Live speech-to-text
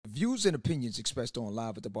views and opinions expressed on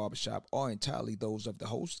Live at the Barbershop are entirely those of the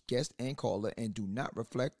host, guest, and caller and do not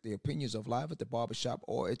reflect the opinions of Live at the Barbershop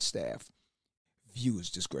or its staff.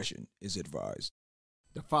 Viewers' discretion is advised.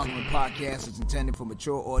 The following podcast is intended for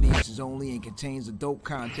mature audiences only and contains adult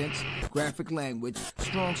contents, graphic language,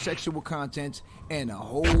 strong sexual content, and a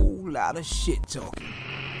whole lot of shit talking.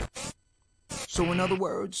 So in other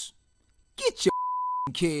words, get your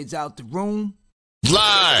kids out the room.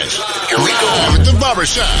 Live, here we go at the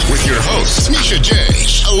Barbershop with your hosts, Nisha J,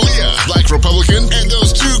 Aaliyah, Black Republican, and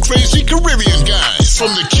those two crazy Caribbean guys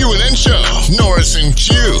from the Q&N show, Norris and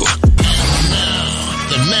Q. And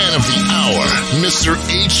now, the man of the hour, Mr.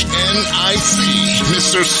 HNIC,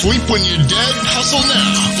 Mr. Sleep When You're Dead, Hustle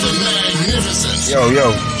Now, the magnificent.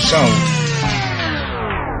 Yo, son.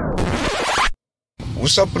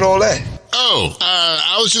 What's up with all that? Oh,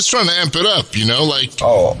 I was just trying to amp it up, you know, like...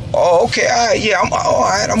 Oh, okay, all right, yeah, all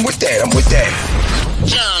right, I'm with that.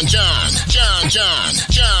 John,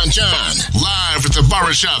 live at the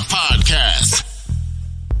Barbershop Podcast.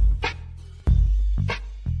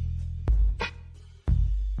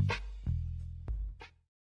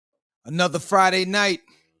 Another Friday night.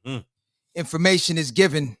 Information is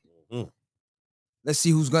given. Let's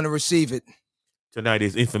see who's going to receive it. Tonight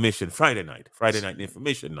is Information Friday night. Friday night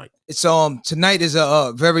Information night. It's tonight is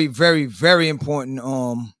a very, very, very important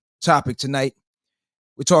topic tonight.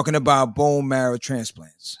 We're talking about bone marrow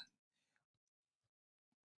transplants.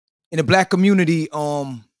 In the Black community,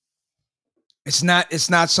 it's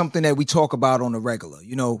not something that we talk about on a regular.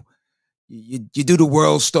 You know, you do the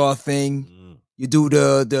World Star thing, you do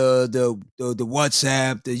the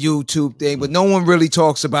WhatsApp, the YouTube thing, but no one really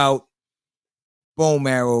talks about bone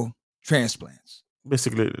marrow transplants.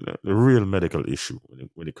 Basically, the real medical issue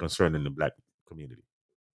when it concerns the Black community.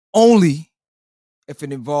 Only if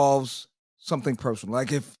it involves something personal,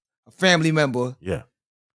 like if a family member,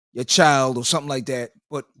 your child or something like that,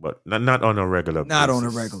 but not on a regular. Not basis. on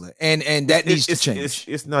a regular, and that needs to change.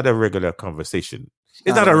 It's not a regular conversation.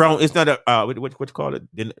 It's not around. It's not a what you call it,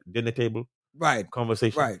 dinner table, right?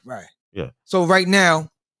 Conversation, right. Yeah. So right now,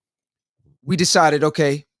 we decided,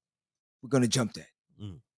 okay, we're gonna jump that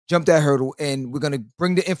hurdle, and we're going to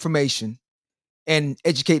bring the information and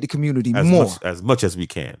educate the community as much as we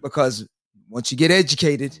can. Because once you get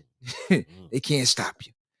educated, they can't stop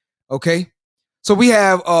you. Okay? So we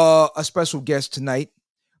have a special guest tonight.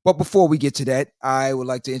 But before we get to that, I would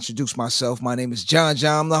like to introduce myself. My name is John.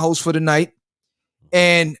 I'm the host for the night.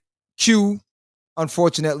 And Q,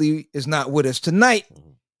 unfortunately, is not with us tonight.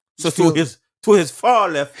 So to his far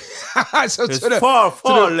left. So to the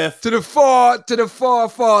far left. To the far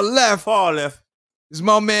left. Far left. Is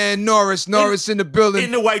my man Norris. Norris in the building.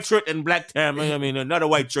 In the white shirt and black tie. I mean, another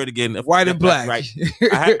white shirt again. White and black. Right.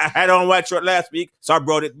 I had on white shirt last week, so I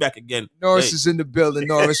brought it back again. Norris is in the building.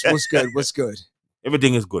 Norris, what's good? What's good?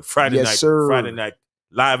 Everything is good. Friday night. Sir. Friday night.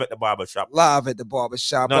 Live at the Barbershop.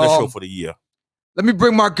 Another show for the year. Let me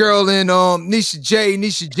bring my girl in, Nisha J.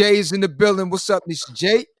 Nisha J is in the building. What's up, Nisha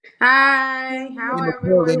J? Hi, how are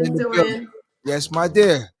everyone doing? Yes, my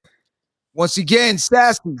dear. Once again,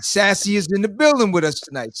 Sassy. Sassy is in the building with us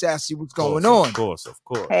tonight. Sassy, what's going on? Of course.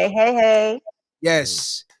 Hey.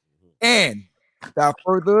 Yes. And without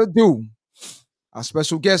further ado, our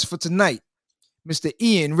special guest for tonight, Mr.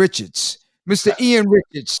 Ian Richards. Mr. Ian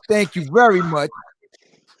Richards, thank you very much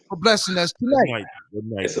for blessing us tonight. Good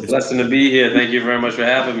night. It's a blessing to be here. Thank you very much for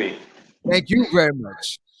having me. Thank you very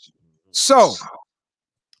much. So,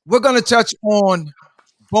 we're going to touch on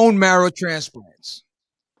bone marrow transplants,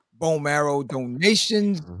 bone marrow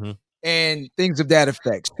donations, and things of that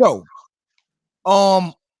effect. So,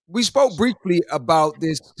 we spoke briefly about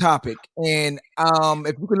this topic, and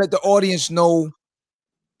if you could let the audience know,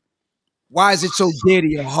 why is it so dear to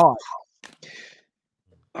your heart?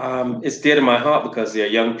 It's dear to my heart because there are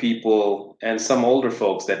young people and some older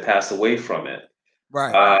folks that pass away from it.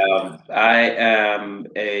 Right. I am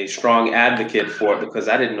a strong advocate for it because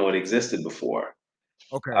I didn't know it existed before.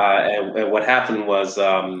 Okay. And what happened was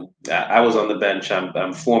I was on the bench. I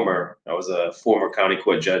was a former county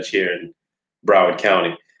court judge here in Broward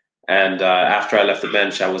County. And after I left the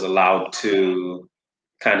bench, I was allowed to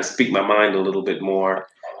kind of speak my mind a little bit more.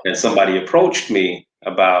 And somebody approached me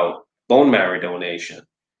about bone marrow donation.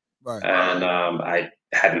 Right. And I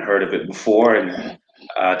hadn't heard of it before. And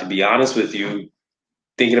to be honest with you,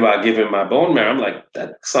 thinking about giving my bone marrow, I'm like,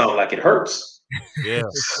 that sounds like it hurts. Yeah.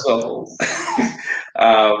 So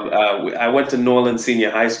I went to Norland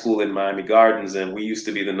Senior High School in Miami Gardens, and we used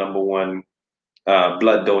to be the #1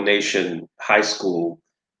 blood donation high school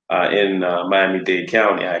in Miami-Dade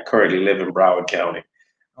County. I currently live in Broward County.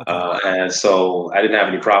 And so I didn't have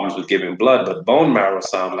any problems with giving blood, but bone marrow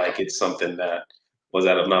sounded like it's something that was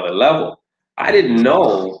at another level. I didn't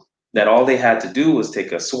know that all they had to do was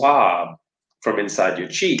take a swab from inside your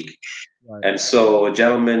cheek. Right. And so a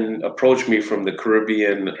gentleman approached me from the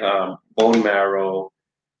Caribbean bone marrow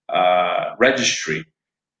registry.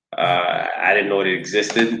 I didn't know it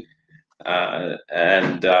existed.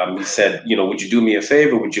 And he said, would you do me a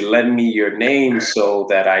favor? Would you lend me your name so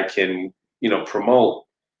that I can, promote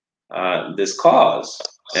this cause?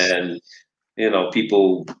 And,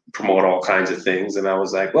 people promote all kinds of things. And I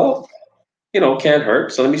was like, well, can't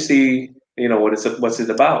hurt. So let me see, what's it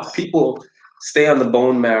about? People stay on the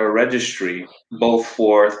bone marrow registry, both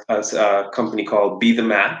for a company called Be the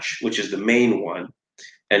Match, which is the main one,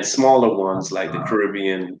 and smaller ones like the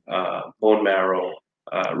Caribbean bone marrow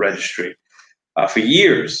registry for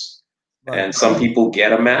years. Right. And some people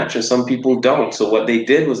get a match and some people don't. So what they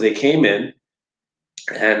did was they came in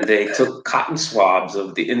and they took cotton swabs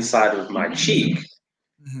of the inside of my cheek.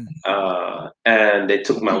 And they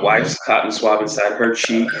took my wife's cotton swab inside her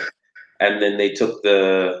cheek. And then they took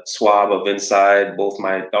the swab of inside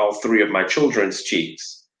all three of my children's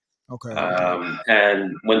cheeks. Okay.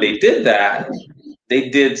 And when they did that, they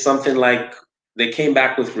did something like they came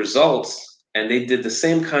back with results, and they did the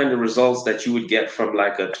same kind of results that you would get from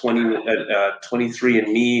like a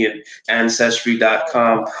 23andMe and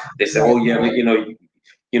Ancestry.com. They said, oh yeah,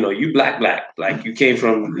 you black, like you came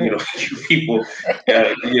from, you people,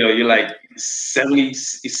 you're like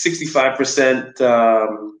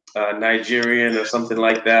 65% Nigerian or something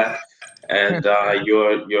like that. And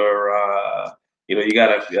you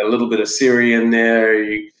got a little bit of Syrian there,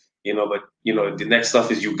 but the next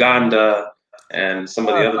stuff is Uganda and some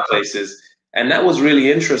of the other places. And that was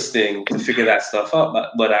really interesting to figure that stuff up.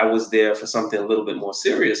 But I was there for something a little bit more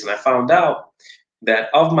serious. And I found out that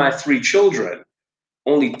of my 3 children,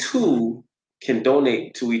 only 2 can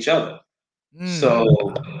donate to each other. So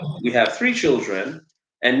we have 3 children,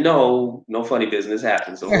 and no funny business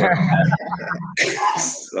happens. So,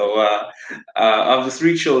 of the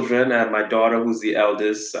 3 children, I have my daughter, who's the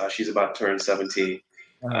eldest. She's about to turn 17.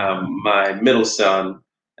 My middle son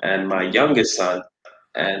and my youngest son.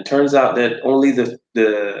 And turns out that only the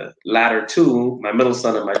latter 2, my middle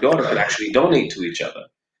son and my daughter, could actually donate to each other,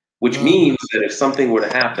 which means that if something were to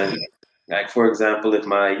happen, like for example, if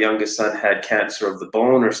my youngest son had cancer of the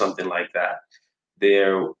bone or something like that,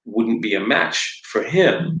 there wouldn't be a match for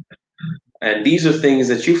him. And these are things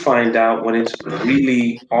that you find out when it's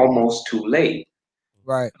really almost too late.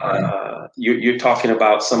 Right. You're talking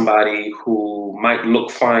about somebody who might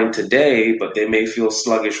look fine today, but they may feel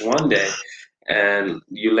sluggish one day. And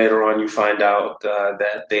later on, you find out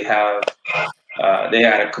that they had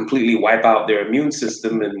to completely wipe out their immune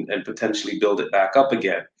system and potentially build it back up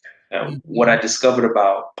again. What I discovered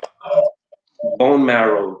about bone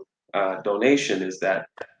marrow donation is that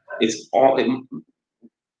it's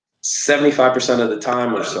 75% of the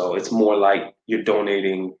time or so, it's more like you're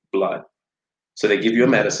donating blood. So they give you a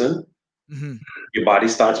medicine, your body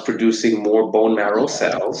starts producing more bone marrow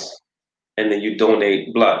cells, and then you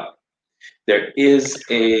donate blood. There is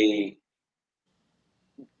a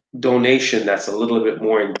donation that's a little bit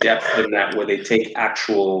more in depth than that, where they take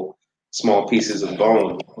actual small pieces of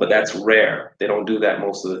bone, but that's rare. They don't do that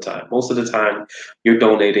most of the time. Most of the time, you're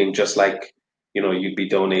donating just like you'd be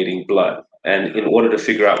donating blood. And in order to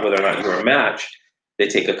figure out whether or not you're a match, they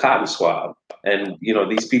take a cotton swab. And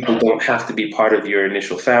these people don't have to be part of your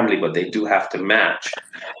initial family, but they do have to match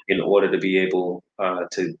in order to be able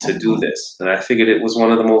to do this. And I figured it was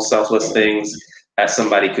one of the most selfless things that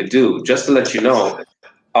somebody could do. Just to let you know,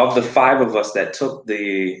 of the 5 of us that took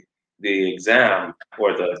the exam,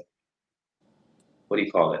 or the, what do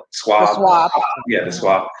you call it? Swab. The swab. Yeah, the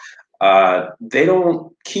swab. They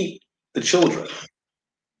don't keep the children.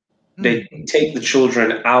 They take the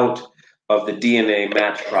children out of the DNA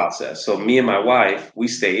match process. So me and my wife, we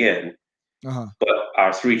stay in, but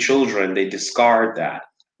our 3 children, they discard that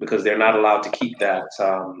because they're not allowed to keep that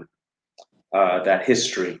that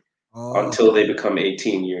history until they become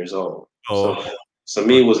 18 years old. So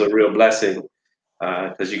me, it was a real blessing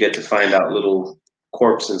because you get to find out little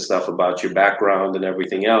quirks and stuff about your background and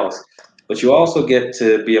everything else. But you also get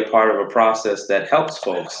to be a part of a process that helps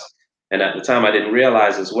folks. And at the time, I didn't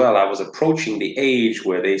realize as well, I was approaching the age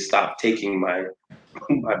where they stopped taking my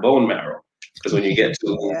bone marrow. Because when you get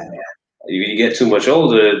too much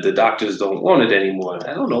older, the doctors don't want it anymore.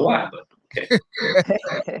 I don't know why, but okay.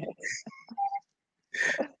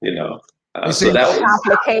 So that was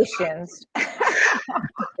complications.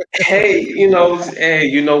 Hey,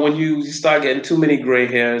 when you start getting too many gray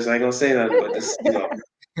hairs, I ain't gonna say nothing, but this,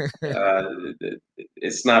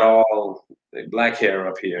 It's not all black hair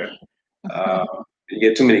up here. You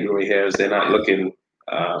get too many gray hairs, they're not looking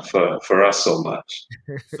for us so much.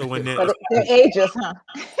 So when they But they're ages, huh?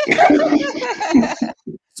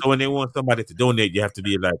 so when they want somebody to donate, you have to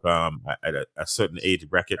be like at a certain age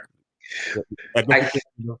bracket.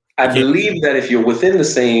 I believe that if you're within the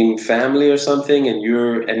same family or something, and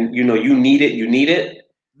you need it,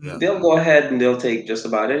 Yeah. they'll go ahead and they'll take just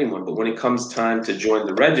about anyone. But when it comes time to join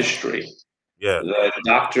the registry, Yeah. the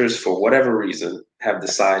doctors, for whatever reason, have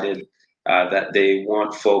decided that they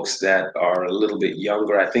want folks that are a little bit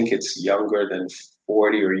younger. I think it's younger than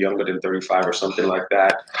 40 or younger than 35 or something like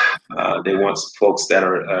that. They want folks that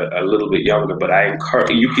are a little bit younger. But I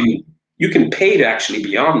encourage you can pay to actually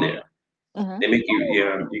be on there. They make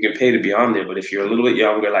you can pay to be on there. But if you're a little bit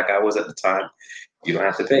younger, like I was at the time, you don't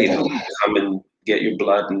have to pay. They'll come and get your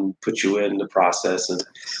blood and put you in the process, and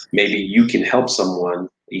maybe you can help someone.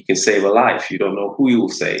 You can save a life. You don't know who you will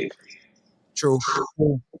save. True.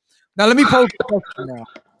 Now let me pose a question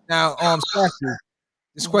now. Sassy,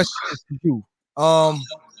 this question is to you.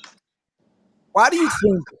 Why do you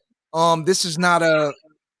think this is not a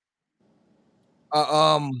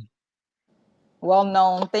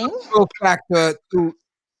well-known thing factor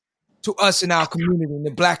to us in our community, in the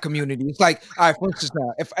black community? It's like, all right, for instance,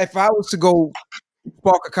 now, if I was to go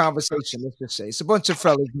spark a conversation, let's just say it's a bunch of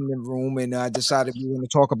fellas in the room, and I decided we were going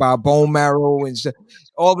to talk about bone marrow, and stuff.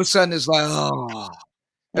 All of a sudden it's like,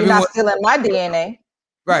 you're not stealing my DNA,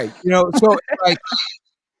 right? So like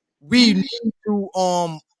we need to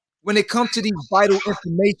when it comes to these vital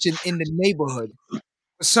information in the neighborhood, for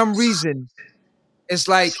some reason, it's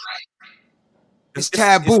like it's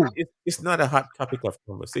taboo. It's not a hot topic of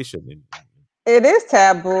conversation. It is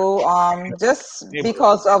taboo, just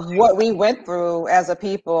because of what we went through as a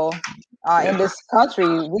people in this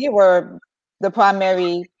country. We were the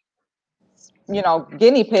primary,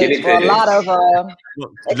 guinea pigs for a lot of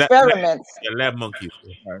experiments. Lab monkeys.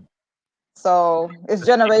 So it's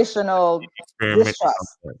generational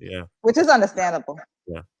distrust, which is understandable.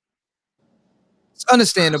 Yeah, it's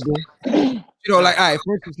understandable. Like, all right,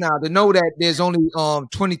 for instance, now to know that there's only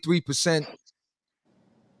 23%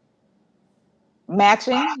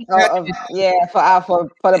 matching,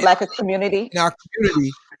 for the black community. In our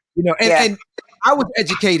community, and I was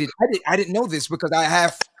educated. I didn't know this because I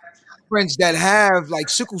have friends that have like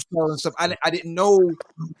sickle cell and stuff. I didn't know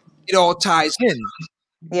it all ties in.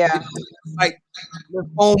 Yeah. Like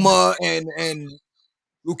lymphoma and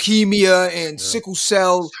leukemia and sickle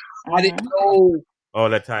cell. I didn't know all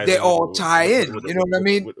that ties. They all tie in. You know what I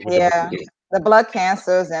mean? Yeah. The blood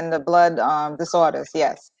cancers and the blood disorders.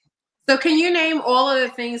 Yes. So can you name all of the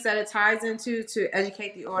things that it ties into to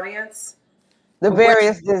educate the audience? The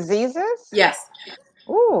various diseases? Yes.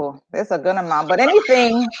 Ooh, there's a good amount. But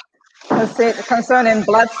anything concerning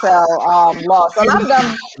blood cell loss. A lot of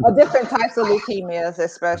them are different types of leukemias,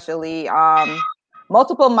 especially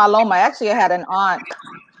multiple myeloma. I actually had an aunt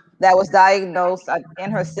that was diagnosed in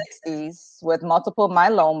her 60s with multiple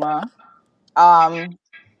myeloma.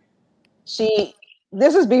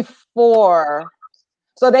 This is before.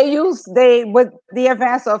 So with the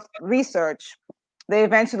advance of research, they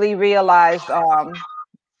eventually realized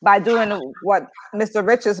by doing what Mr.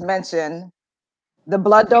 Richards mentioned, the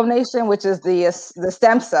blood donation, which is the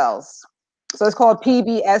stem cells. So it's called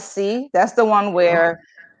PBSC. That's the one where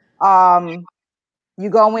you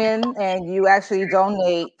go in and you actually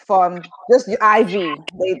donate from just IV.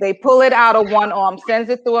 They pull it out of one arm,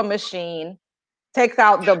 sends it through a machine, takes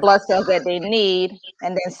out the blood cells that they need,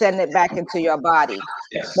 and then send it back into your body.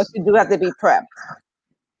 Yes. But you do have to be prepped.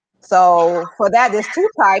 So for that, there's two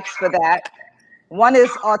types for that. One is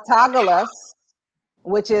autologous,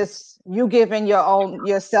 which is you giving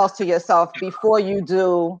your cells to yourself before you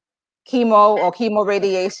do chemo or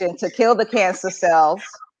chemoradiation to kill the cancer cells,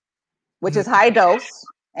 which is high dose,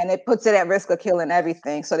 and it puts it at risk of killing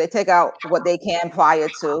everything. So they take out what they can prior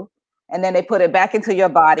to, and then they put it back into your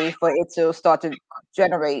body for it to start to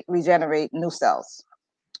regenerate new cells.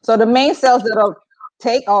 So the main cells that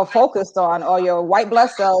are focused on are your white blood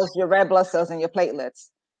cells, your red blood cells, and your platelets.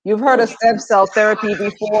 You've heard of stem cell therapy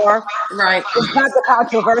before. Right. It's not the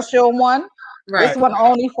controversial one. Right. This one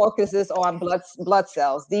only focuses on blood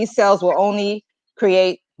cells. These cells will only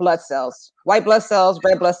create blood cells, white blood cells,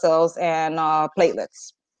 red blood cells, and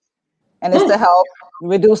platelets. And it's to help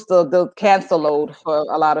reduce the cancer load for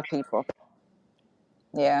a lot of people.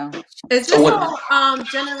 Yeah. Is this all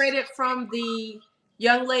generated from the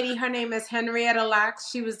young lady? Her name is Henrietta Lacks.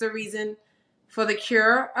 She was the reason for the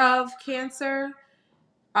cure of cancer.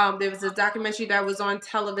 There was a documentary that was on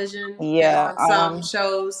television and on some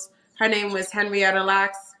shows. Her name was Henrietta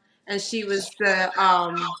Lacks. and she was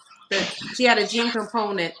she had a gene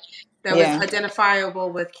component that was Yeah. identifiable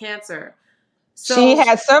with cancer. She So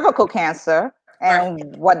had cervical cancer, right.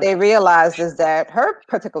 and what they realized is that her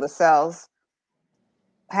particular cells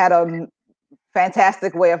had a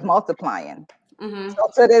fantastic way of multiplying. Mm-hmm.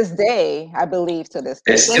 So to this day, I believe to this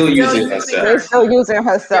They're day, still They're still using her using cells. they're her. still using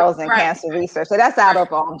her cells Yeah, in right. cancer research. So that's out of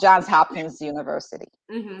Johns Hopkins University.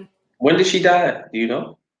 Mm-hmm. When did she die? Do you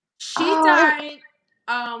know? She It- died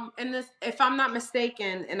in this, if I'm not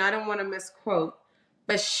mistaken, and I don't want to misquote,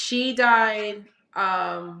 but she died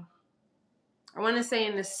I want to say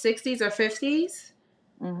in the 60s or 50s,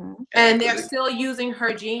 mhm. Yeah, and they're 'cause still using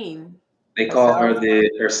her gene. they Her call cells.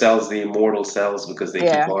 her cells the immortal cells because they keep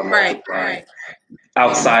Yeah. on Right, multiplying. right.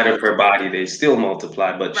 Outside of her body, they still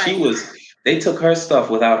multiply. But Right. they took her stuff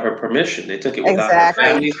without her permission. They took it without her Exactly.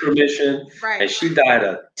 family's permission, Right. and she died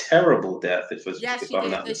a terrible death. Yes, If she I'm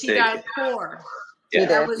did. not And she mistaken. died poor. She Yeah,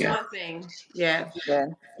 That did. was yeah, one thing. Yeah. She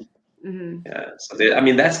did. Mm-hmm. yeah. So I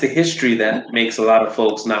mean, that's the history that makes a lot of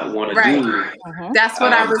folks not want to Right. do. Mhm. That's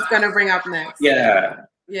what I was going to bring up next. Yeah,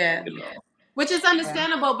 Yeah. you know. Which is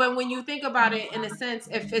understandable, but when you think about it, in a sense,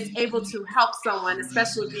 if it's able to help someone,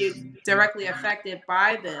 especially if you're directly affected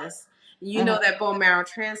by this, you know that bone marrow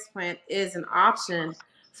transplant is an option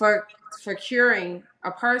for curing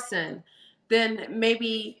a person, then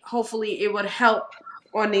maybe hopefully it would help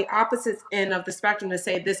on the opposite end of the spectrum to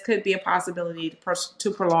say this could be a possibility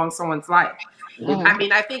to prolong someone's life. I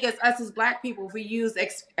mean, I think as us as Black people, if we use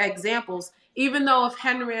examples, even though if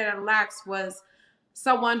Henrietta Lacks was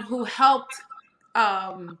someone who helped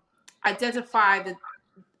identify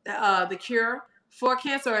the cure for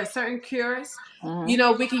cancer or certain cures, you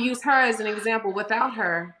know, we could use her as an example. Without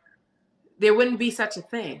her, there wouldn't be such a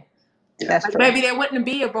thing. That's Like true. maybe there wouldn't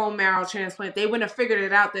be a bone marrow transplant. They wouldn't have figured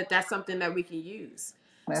it out that that's something that we can use.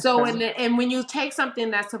 That's So, true. and when you take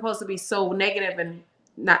something that's supposed to be so negative and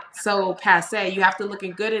not so passe, you have to look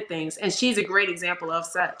and good at things. And she's a great example of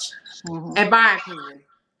such, in my opinion.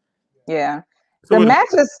 Yeah. So The wait a-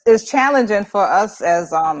 match is challenging for us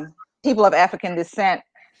as people of African descent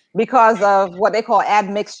because of what they call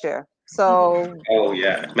admixture. So Oh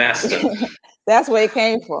yeah, master. that's where it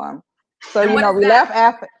came from. So And you what know, is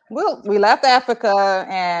that? we left Africa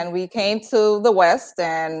and we came to the West,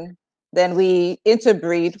 and then we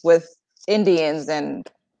interbreed with Indians and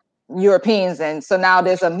Europeans, and so now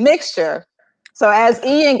there's a mixture. So as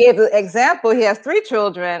Ian gave the example, he has 3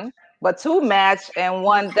 children, but 2 match and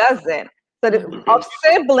 1 doesn't. So of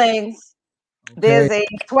siblings, Okay. there's a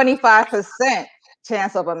 25%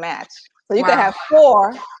 chance of a match. So you can Wow. have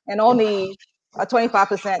 4 and only a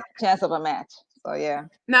 25% chance of a match. So yeah.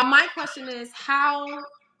 Now, my question is, how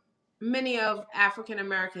many of African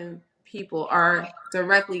American people are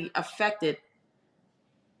directly affected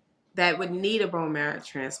that would need a bone marrow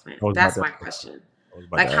transplant? I was about That's to, my question. I was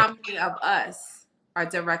about Like, to how ask. many of us are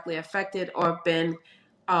directly affected or been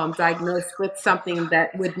diagnosed with something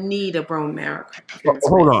that would need a bone marrow Hold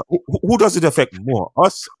transplant? on. Who does it affect more,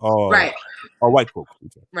 us Right, or white folks?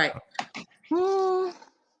 right, Hmm.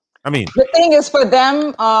 I mean, The thing is for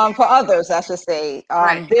them, for others, I should say,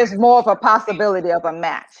 right, there's more of a possibility of a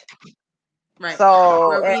match. right. So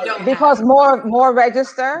Where we don't because have. more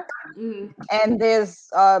register, Hmm. and there's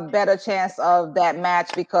a better chance of that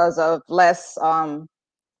match because of less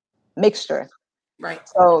mixture. Right.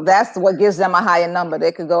 So that's what gives them a higher number.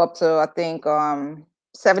 They could go up to, I think,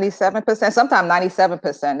 77%, sometimes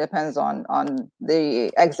 97%, depends on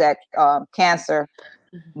the exact cancer.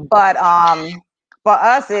 But for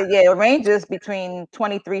us, it ranges between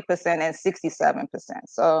 23% and 67%.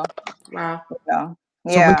 So Wow. you know,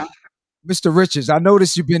 So, yeah. Mr. Richards, I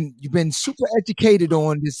noticed you've been super educated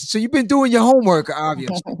on this. So you've been doing your homework,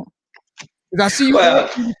 obviously. 'Cause I see you Well,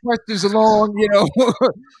 answering the questions along, you know.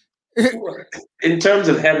 in terms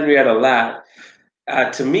of Henrietta Lack,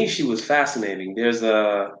 to me, she was fascinating. There's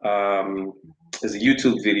a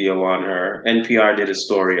YouTube video on her. NPR did a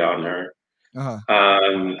story on her, Uh-huh.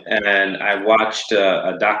 and I watched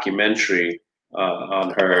a documentary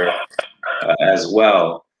on her as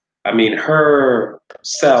well. I mean, her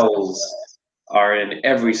cells are in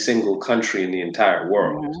every single country in the entire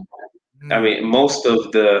world. I Mm. mean, most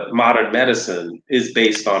of the modern medicine is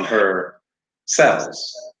based on her cells.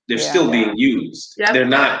 They're Yeah. still being used. Yep. They're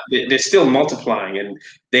not. They're still multiplying, and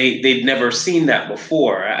they've never seen that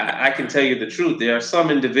before. I can tell you the truth. There are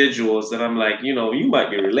some individuals that I'm like, you know, you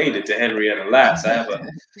might be related to Henrietta Lacks. I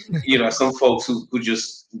have some folks who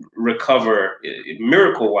just recover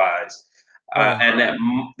miracle wise, Right. and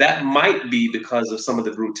that might be because of some of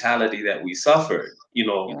the brutality that we suffered.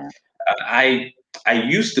 Yeah. I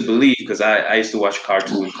used to believe, because I used to watch a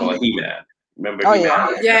cartoon called He-Man, Remember? Oh yeah.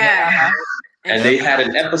 Yeah. Uh-huh. And they had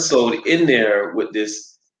an episode in there with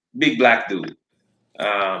this big black dude.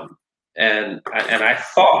 And I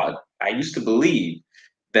thought, I used to believe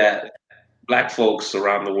that black folks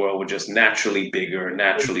around the world were just naturally bigger,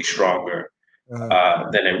 naturally stronger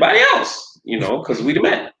than everybody else, you know, because we the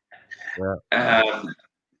men.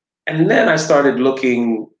 And then I started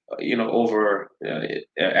looking, you know, over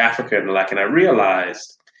Africa and and I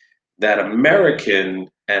realized that American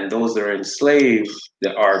and those that are enslaved,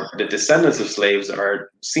 that are the descendants of slaves,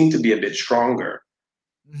 seem to be a bit stronger,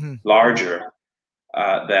 larger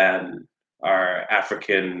than our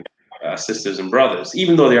African sisters and brothers.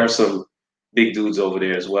 Even though there are some big dudes over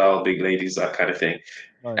there as well, big ladies, that kind of thing.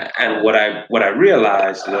 And what I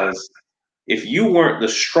realized was, if you weren't the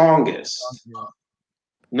strongest,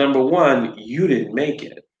 number one, you didn't make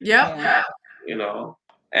it. Yep. You know,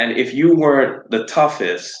 and if you weren't the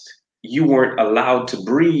toughest, you weren't allowed to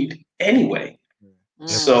breed anyway.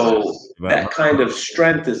 So that kind of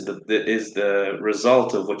strength is the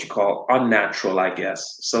result of what you call unnatural, I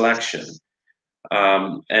guess, selection.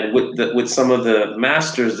 And with some of the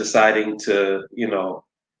masters deciding to, you know,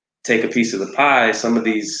 take a piece of the pie, some of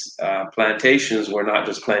these plantations were not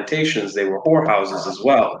just plantations; they were whorehouses as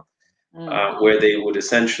well, where they would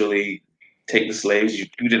essentially take the slaves. You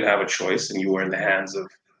didn't have a choice, and you were in the hands of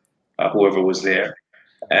whoever was there,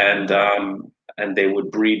 and they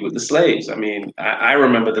would breed with the slaves. I mean, I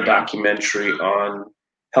remember the documentary on.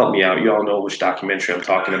 Help me out. You all know which documentary I'm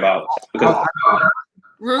talking about. Because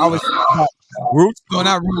Roots. Roots? No,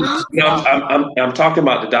 not Roots. no, I'm talking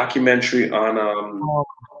about the documentary on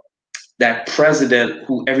that president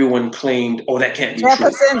who everyone claimed, oh, that can't be true.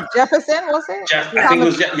 Jefferson was it? I think it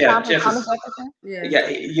was Thomas Jefferson. Jefferson. Yeah,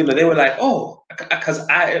 you know, they were like, oh, because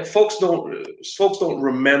folks don't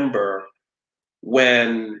remember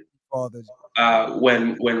when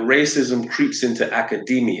racism creeps into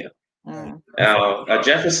academia.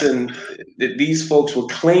 Jefferson, these folks were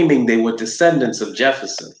claiming they were descendants of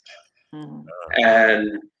Jefferson,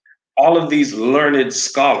 and all of these learned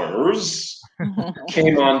scholars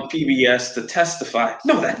came on PBS to testify.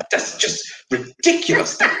 No, that's just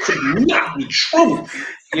ridiculous. That could not be true,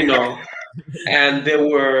 you know. And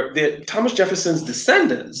Thomas Jefferson's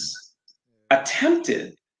descendants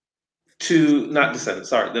attempted to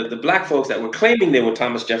the black folks that were claiming they were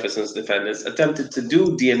Thomas Jefferson's descendants attempted to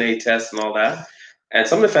do DNA tests and all that. And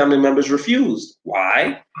some of the family members refused.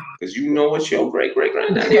 Why? Because you know what your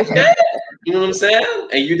great-great-granddaddy did. You know what I'm saying?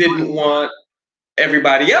 And you didn't want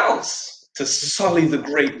everybody else to sully the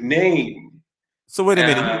great name. So wait a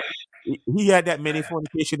minute. He had that many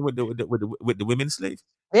fornication with the women slaves?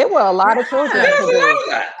 There were a lot of children. A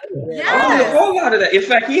whole lot of that. In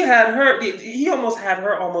fact, he almost had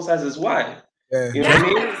her almost as his wife. You know what I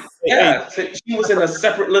mean? Yeah. So she was in a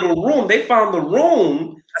separate little room. They found the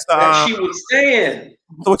room that she was staying.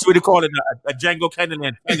 So what you would call it, a Django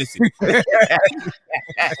Candyland fantasy.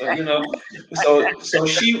 So, you know,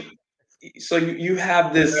 so you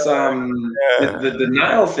have this the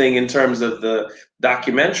denial thing in terms of the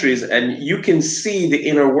documentaries, and you can see the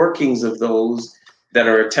inner workings of those that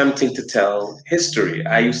are attempting to tell history.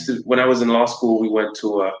 When I was in law school, we went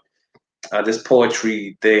to this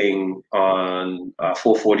poetry thing on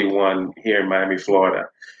 441 here in Miami, Florida.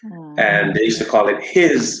 And they used to call it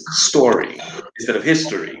his story instead of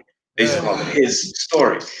history. They used to call it his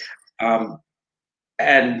story.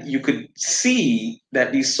 And you could see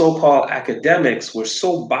that these so-called academics were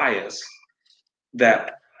so biased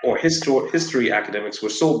or history academics were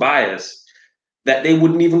so biased that they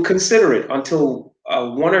wouldn't even consider it until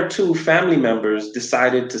one or two family members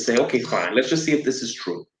decided to say, okay, fine, let's just see if this is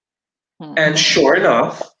true. And sure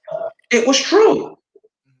enough, it was true.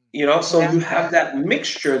 You know, so you have that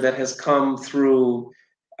mixture that has come through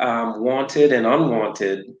wanted and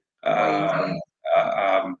unwanted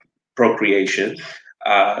procreation,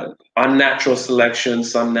 unnatural selection,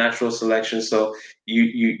 some natural selection. So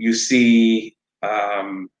you see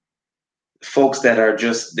folks that are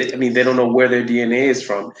they don't know where their DNA is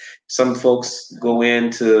from. Some folks go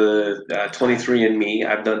into 23andMe.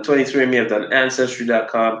 I've done 23andMe. I've done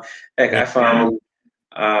Ancestry.com. Heck, I found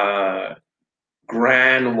a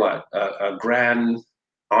grand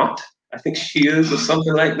aunt, I think she is, or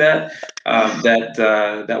something like that.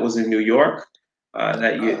 That was in New York.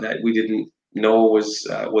 That we didn't know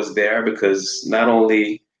was there, because not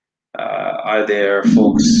only are there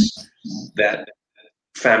folks that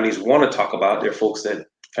families want to talk about, there are folks that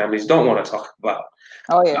families don't want to talk about.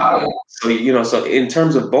 Oh yeah. So so in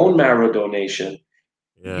terms of bone marrow donation,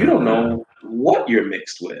 you don't know what you're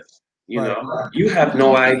mixed with. You know, you have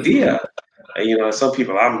no idea. You know, some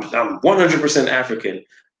people, I'm 100% African.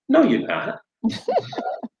 No, you're not.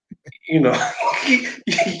 you know,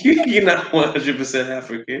 you're not 100%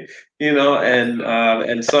 African, you know,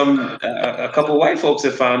 and some a couple white folks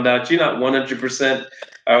have found out you're not 100%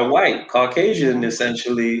 white. Caucasian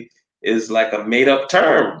essentially is like a made up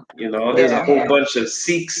term. You know, there's a Yeah. whole bunch of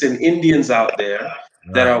Sikhs and Indians out there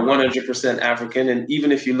that Right. are 100% African, and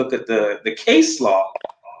even if you look at the case law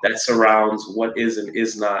that surrounds what is and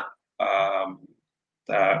is not um,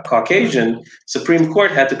 Caucasian, Supreme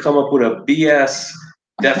Court had to come up with a BS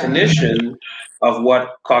definition of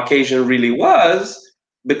what Caucasian really was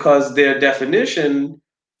because their definition,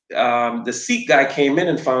 the Sikh guy came in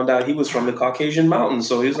and found out he was from the Caucasian mountains.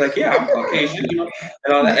 So he was like, yeah, I'm Caucasian, you know,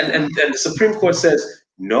 and all that. And the Supreme Court says,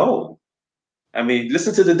 no. I mean,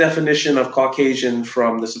 listen to the definition of Caucasian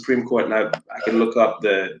from the Supreme Court, and I can look up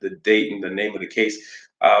the date and the name of the case.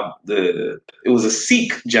 It was a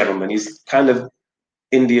Sikh gentleman. He's kind of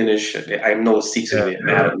Indianish. I know Sikhs are gonna be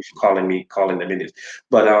mad at me for calling them Indians,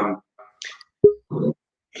 but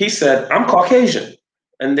he said, I'm Caucasian.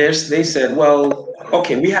 And they said, well,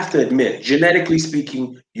 okay, we have to admit, genetically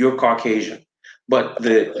speaking, you're Caucasian. But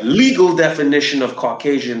the legal definition of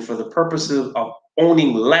Caucasian for the purposes of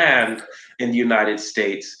owning land in the United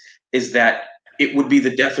States is that it would be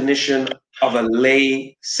the definition of a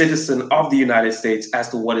lay citizen of the United States as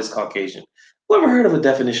to what is Caucasian. Who ever heard of a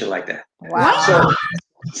definition like that? Wow.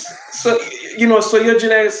 So you know, so your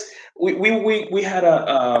genetics, we had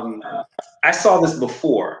I saw this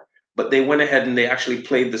before, but they went ahead and they actually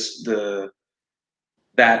played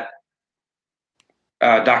that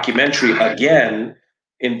documentary again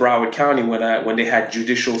in Broward County when they had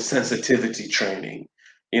judicial sensitivity training.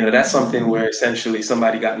 You know, that's something where essentially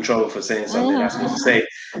somebody got in trouble for saying something they're not supposed to say,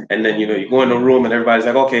 and then you know you go in the room and everybody's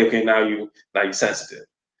like, okay, now you're sensitive.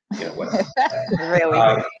 You know, whatever.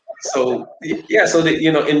 Really? So yeah, so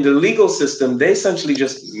you know, in the legal system, they essentially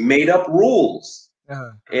just made up rules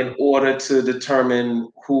in order to determine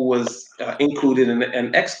who was included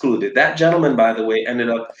and excluded. That gentleman, by the way, ended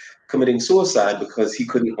up committing suicide because he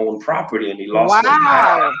couldn't own property and he lost what he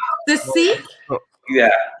had. Wow. The Sikh? Yeah,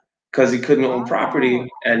 because he couldn't own property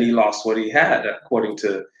and he lost what he had, according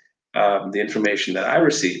to the information that I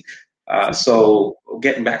received. So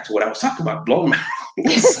getting back to what I was talking about, blown marrow.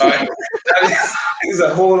 Sorry. There's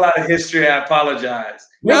a whole lot of history. I apologize.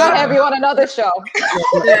 We're gonna have you on another show.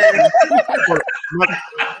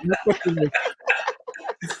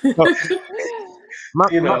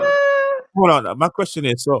 You know, Hold on. My question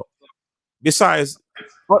is, so besides,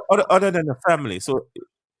 other than the family, so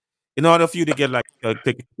in order for you to get like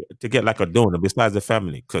to get like a donor besides the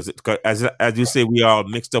family, because as you say, we are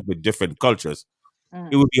mixed up with different cultures.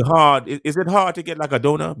 It would be hard. Is it hard to get like a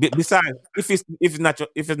donor? Besides, if it's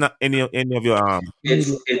not any of your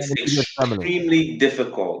it's family. extremely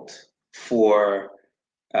difficult for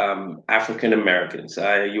African Americans.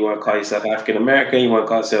 You want to call yourself African American? You want to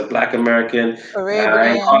call yourself Black American?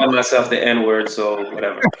 I ain't calling myself the N word, so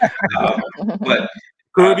whatever. But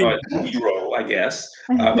Negro, I guess.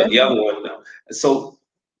 But the other one, no. So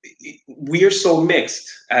we are so mixed,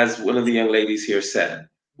 as one of the young ladies here said.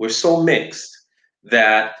 We're so mixed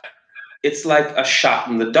that it's like a shot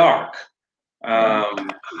in the dark.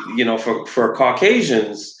 You know, for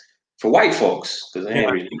Caucasians, for white folks, because I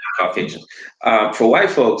ain't really Caucasian, for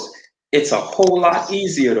white folks, it's a whole lot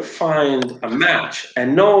easier to find a match.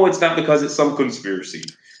 And no, it's not because it's some conspiracy.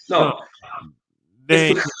 No,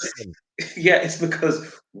 it's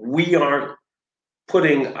because we aren't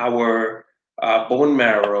putting our bone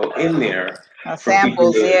marrow in there. Our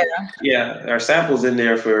samples, our samples in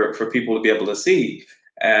there for people to be able to see.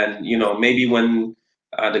 And you know, maybe when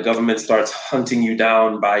the government starts hunting you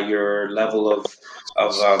down by your level of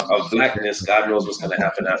blackness, God knows what's going to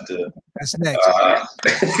happen after. That's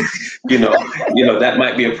next. You know that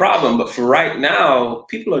might be a problem. But for right now,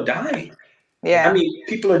 people are dying. Yeah. I mean,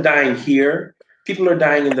 people are dying here. People are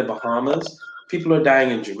dying in the Bahamas. People are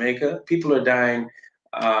dying in Jamaica. People are dying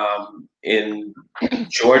in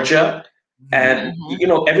Georgia. And, you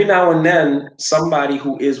know, every now and then, somebody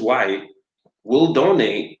who is white will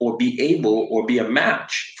donate or be able or be a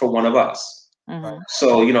match for one of us.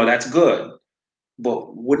 So, you know, that's good.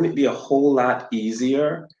 But wouldn't it be a whole lot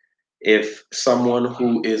easier if someone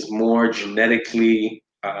who is more genetically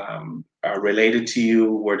related to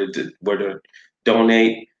you were to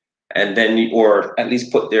donate and then, or at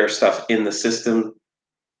least put their stuff in the system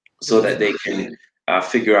so that they can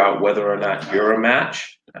figure out whether or not you're a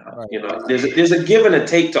match? You know, there's a give and a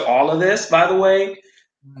take to all of this, by the way,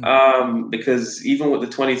 because even with the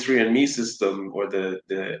 23andMe system or the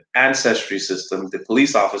ancestry system, the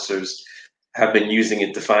police officers have been using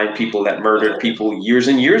it to find people that murdered people years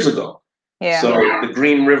and years ago. Yeah. So the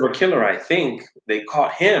Green River Killer, I think they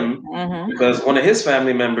caught him because one of his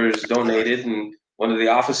family members donated, and one of the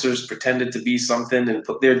officers pretended to be something and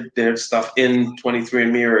put their stuff in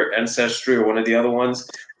 23andMe or Ancestry or one of the other ones,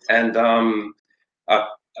 and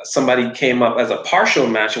somebody came up as a partial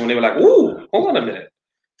match, and when they were like, "Ooh, hold on a minute,"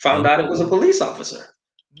 found out it was a police officer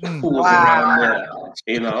who was around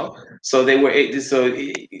there. So they were. So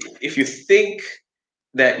if you think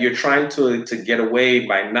that you're trying to get away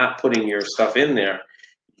by not putting your stuff in there,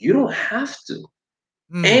 you don't have to.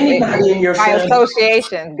 Anybody in your by family,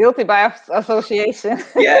 association, guilty by association.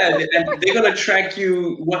 yeah, they're gonna track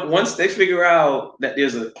you once they figure out that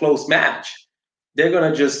there's a close match. They're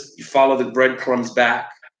gonna just follow the breadcrumbs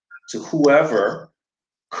back to whoever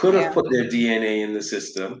could have put their DNA in the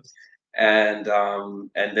system, and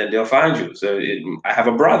then they'll find you. So I have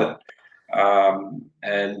a brother,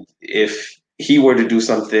 and if he were to do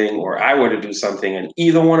something or I were to do something, and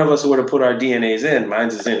either one of us were to put our DNAs in,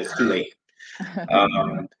 mine's is in, it's too late.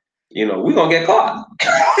 We're gonna get caught.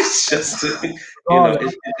 It's just,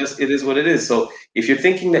 it is what it is. So if you're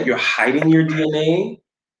thinking that you're hiding your DNA,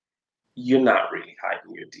 you're not really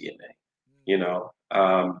hiding your DNA.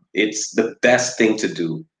 It's the best thing to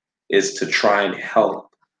do is to try and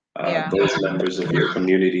help those members of your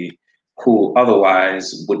community who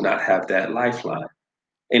otherwise would not have that lifeline,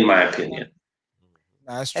 in my opinion.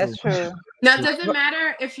 That's true. That's true. Now, does it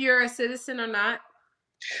matter if you're a citizen or not?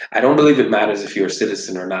 I don't believe it matters if you're a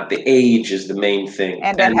citizen or not. The age is the main thing.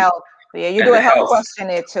 And the health. Yeah, you do a health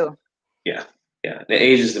questionnaire too. Yeah. The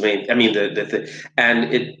age is the main. I mean,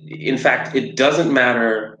 and it. In fact, it doesn't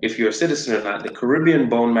matter if you're a citizen or not. The Caribbean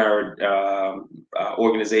Bone Marrow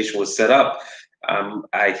organization was set up,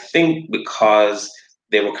 I think, because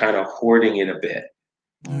they were kind of hoarding it a bit,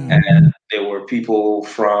 and there were people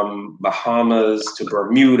from Bahamas to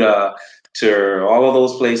Bermuda to all of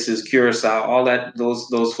those places, Curacao, all that,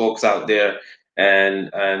 those folks out there, and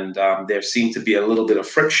there seemed to be a little bit of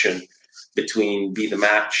friction between Be the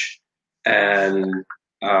Match and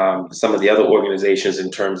some of the other organizations in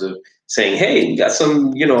terms of saying, hey, we got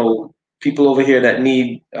some, people over here that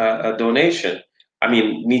need a donation. I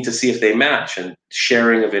mean, need to see if they match, and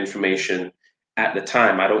sharing of information at the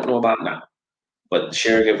time. I don't know about now, but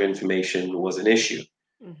sharing of information was an issue.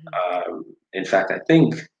 In fact, I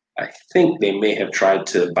think they may have tried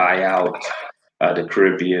to buy out the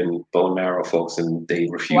Caribbean Bone Marrow folks, and they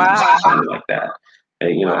refused, something like that.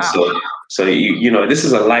 So this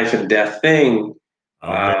is a life and death thing,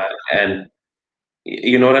 and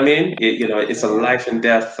you know what I mean. It's a life and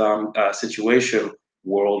death situation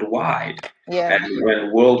worldwide. Yeah. And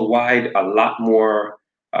when worldwide, a lot more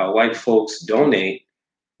white folks donate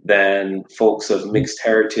than folks of mixed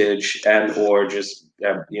heritage and or just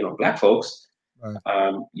Black folks,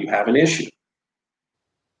 you have an issue.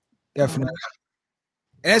 Definitely.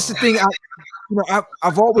 And that's the thing.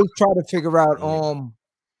 I've always tried to figure out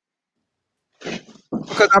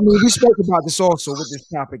because we spoke about this also with this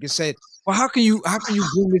topic and said, well, how can you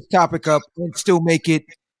bring this topic up and still make it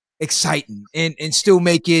exciting and still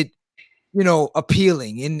make it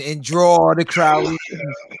appealing and draw the crowd?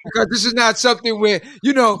 Because this is not something where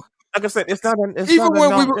like I said, it's not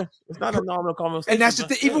a normal conversation. And that's the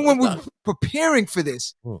thing. Even when we were preparing for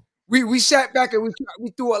this, we sat back and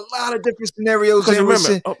we threw a lot of different scenarios. Because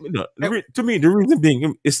remember, to me, the reason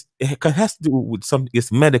being it has to do with something.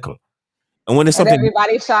 It's medical, and when it's something,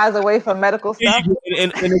 everybody shies away from medical stuff.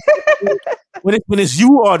 And when it's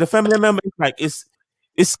you or the family member, it's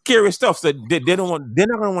scary stuff. So they're not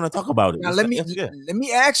gonna want to talk about it. Now let me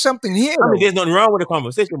ask something here. There's nothing wrong with the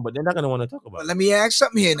conversation, but they're not gonna want to talk about it. Let me ask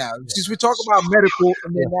something here now. Since we talk about medical,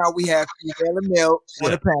 and then now we have female and male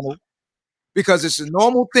on the panel, because it's a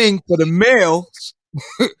normal thing for the males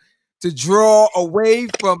to draw away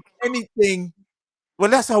from anything. Well,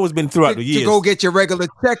 that's how it's been throughout the years. To go get your regular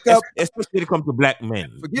checkup, especially when it comes to Black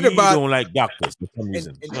men. Forget about. Don't like doctors for some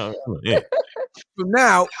reason. So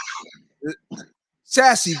now,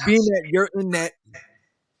 Sassy, being that you're in that,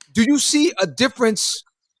 do you see a difference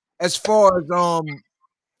as far as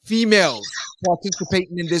females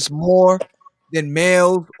participating in this more than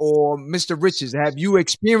males, or Mr. Riches? Have you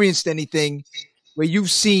experienced anything where you've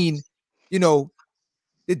seen, the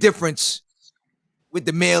difference with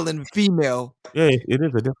the male and female? Yeah, it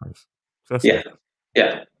is a difference. Yeah.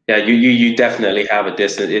 You definitely have a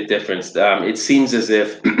difference. It seems as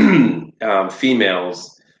if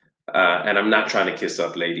females, and I'm not trying to kiss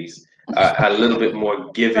up, ladies, a little bit more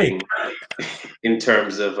giving in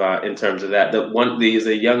terms of that. There's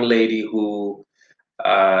a young lady who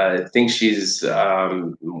thinks she's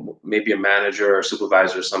maybe a manager or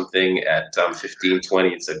supervisor or something at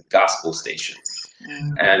 1520. It's a gospel station.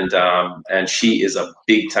 and she is a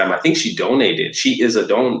big time. I think she donated. She is a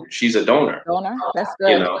She's a donor. Donor. That's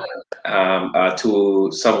You good. know,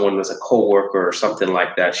 to someone as a coworker or something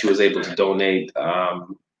like that. She was able to donate.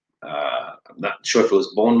 I'm not sure if it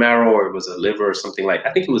was bone marrow or it was a liver or something like.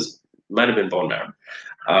 I think it was might have been bone marrow.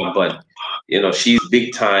 But she's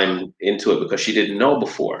big time into it because she didn't know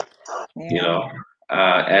before. You Yeah. know,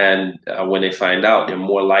 and when they find out, they're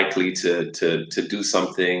more likely to do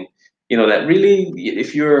something. That really,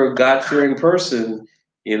 if you're a God-fearing person,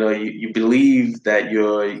 you believe that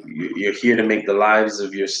you're here to make the lives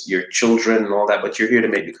of your children and all that, but you're here to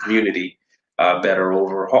make the community better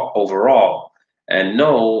overall. And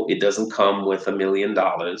no, it doesn't come with $1 million,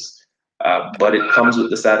 but it comes with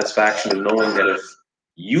the satisfaction of knowing that if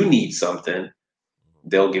you need something,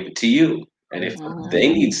 they'll give it to you. And if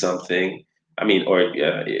they need something, I mean, or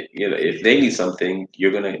if they need something,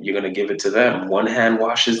 you're gonna give it to them. One hand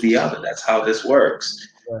washes the other. That's how this works.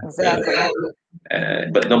 Exactly.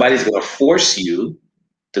 But nobody's gonna force you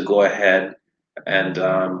to go ahead and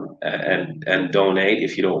donate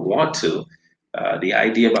if you don't want to. The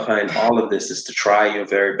idea behind all of this is to try your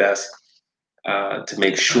very best to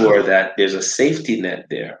make sure that there's a safety net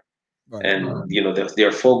there. Right. And there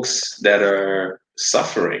are folks that are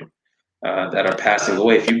suffering, that are passing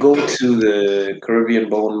away. If you go to the Caribbean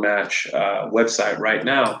Bone Match website right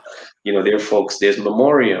now, there are folks. There's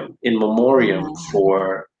memoriam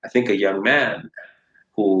for I think a young man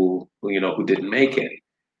who didn't make it.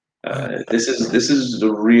 This is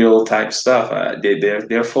the real type stuff.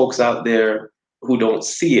 There are folks out there who don't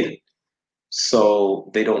see it, so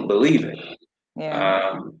they don't believe it.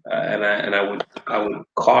 Yeah. And I would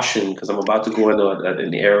caution, because I'm about to go into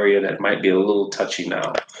an area that might be a little touchy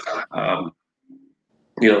now.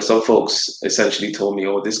 Some folks essentially told me,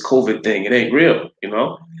 "Oh, this COVID thing, it ain't real."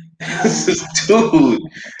 This is, dude.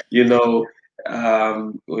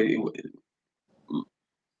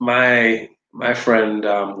 My friend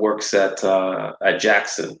works at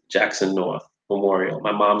Jackson North Memorial.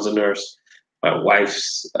 My mom's a nurse. My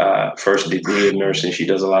wife's first degree in nursing. She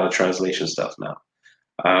does a lot of translation stuff now.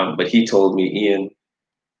 But he told me, "Ian,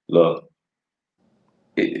 look,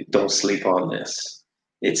 don't sleep on this.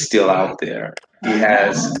 It's still out there." He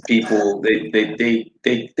has people.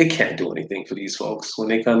 They can't do anything for these folks when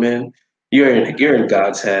they come in. You're in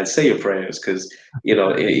God's hands. Say your prayers, because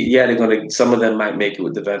they're gonna. Some of them might make it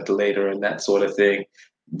with the ventilator and that sort of thing,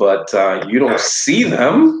 but you don't see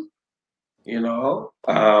them.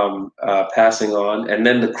 Passing on. And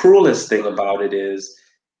then the cruelest thing about it is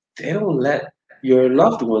they don't let your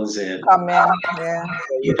loved ones in. Come in. Yeah.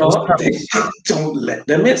 They don't let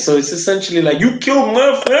them in. So it's essentially like, you killed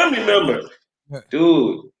my family member,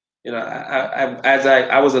 dude.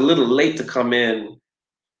 I was a little late to come in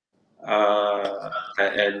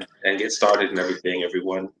and get started and everything.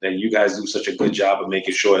 Everyone, and you guys do such a good job of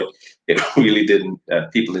making sure it really didn't.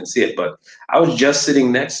 People didn't see it, but I was just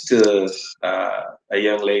sitting next to a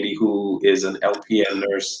young lady who is an LPN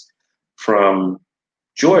nurse from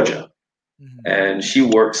Georgia. And she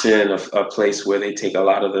works in a place where they take a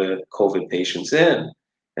lot of the COVID patients in.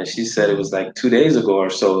 And she said it was like 2 days ago or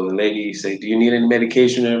so. The lady said, "Do you need any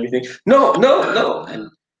medication and everything?" No, no, no. And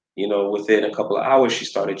within a couple of hours, she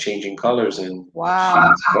started changing colors, and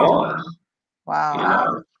Wow. she's gone.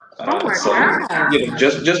 Wow. Oh my So God.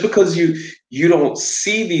 just because you don't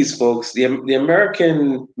see these folks, the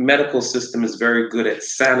American medical system is very good at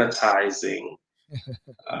sanitizing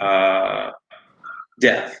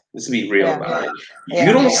death. Let's be real about it.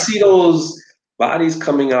 You don't see those bodies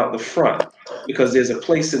coming out the front because there's a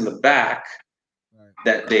place in the back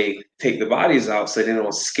that they take the bodies out so they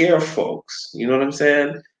don't scare folks. You know what I'm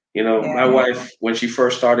saying? My wife, when she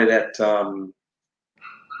first started at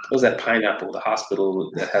what was that pineapple, the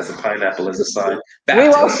hospital that has a pineapple as a sign? We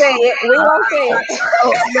won't Baptist. say it. We won't say it.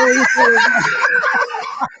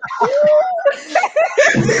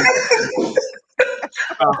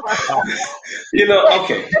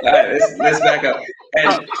 Okay, all right, let's back up.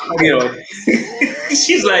 And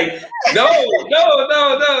she's like, "No, no,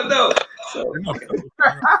 no, no, no." So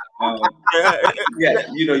yeah,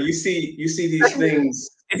 you see these things.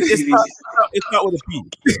 It's not with a P.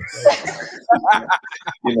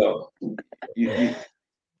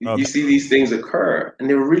 You see these things occur, and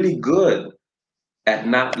they're really good at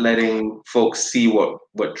not letting folks see what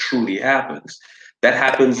truly happens. That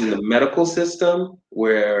happens in the medical system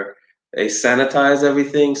where they sanitize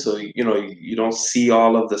everything, so you don't see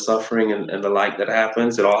all of the suffering and the like that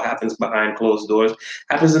happens. It all happens behind closed doors.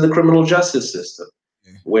 Happens in the criminal justice system,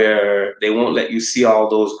 where they won't let you see all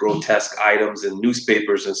those grotesque items in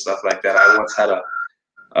newspapers and stuff like that. I once had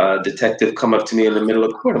detective come up to me in the middle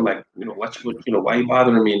of court. I'm like, why are you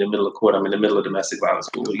bothering me in the middle of court? I'm in the middle of domestic violence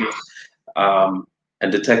court.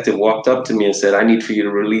 And detective walked up to me and said, I need for you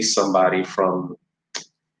to release somebody from, I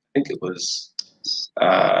think it was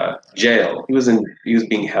jail. He was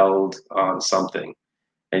being held on something.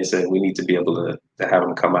 And he said, we need to be able to have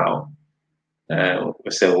him come out. And I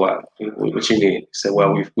said, what you mean? He said,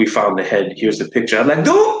 well, we found the head. Here's the picture. I'm like,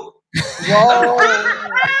 dude! Whoa.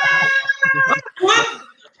 What?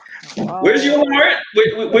 Where's your warrant?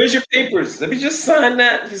 Where's your papers? Let me just sign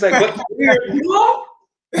that. He's like, but no,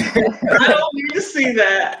 I don't need to see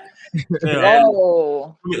that.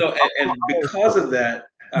 Whoa. And because of that,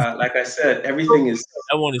 like I said, everything is.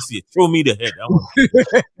 I want to see it. Throw me the head. I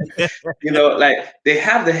want like they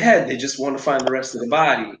have the head, they just want to find the rest of the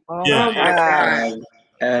body. Oh Yeah. my gosh.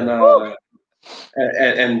 And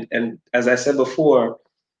as I said before,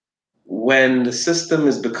 when the system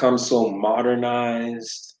has become so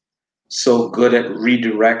modernized, so good at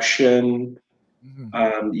redirection,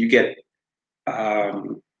 you get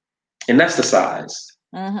anesthetized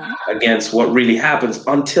against what really happens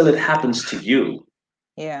until it happens to you.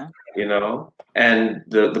 Yeah. And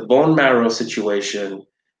the bone marrow situation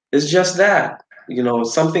is just that.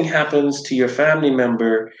 Something happens to your family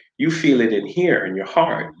member, you feel it in here in your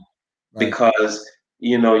heart, because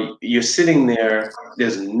you're sitting there.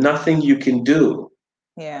 There's nothing you can do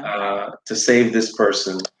to save this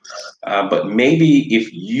person. But maybe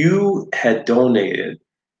if you had donated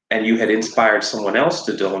and you had inspired someone else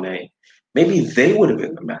to donate, maybe they would have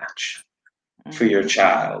been the match for your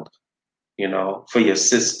child, for your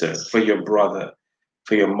sister, for your brother,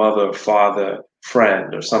 for your mother, father,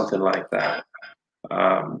 friend, or something like that.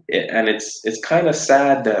 And it's kind of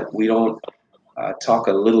sad that we don't talk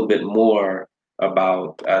a little bit more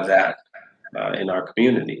about that in our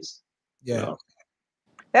communities. Yeah.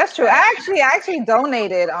 That's true. I actually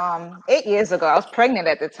donated 8 years ago. I was pregnant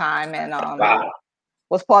at the time and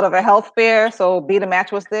was part of a health fair. So Be the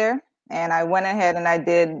Match was there. And I went ahead and I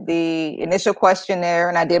did the initial questionnaire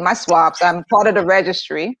and I did my swabs. I'm part of the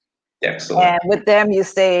registry. Excellent. And with them, you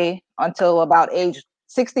stay until about age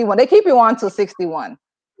 61. They keep you on till 61.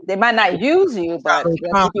 They might not use you, but they'll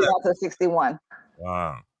keep you on till 61.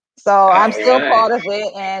 Wow. So I'm still part of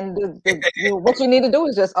it. And what you need to do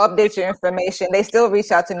is just update your information. They still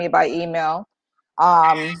reach out to me by email.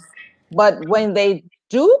 But when they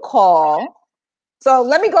do call, so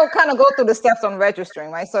let me go through the steps on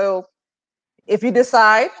registering, right? So if you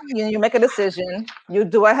decide, you make a decision, you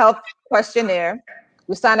do a health questionnaire,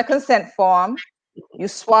 you sign a consent form, you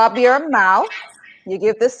swab your mouth, you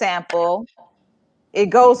give the sample,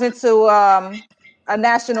 it goes into a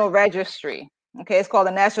national registry. Okay, it's called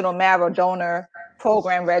the National Marrow Donor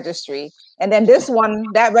Program Registry. And then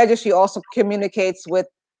that registry also communicates with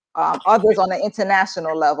others on the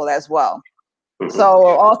international level as well. So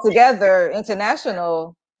altogether,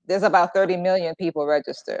 international, there's about 30 million people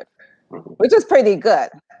registered, which is pretty good.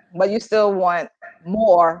 But you still want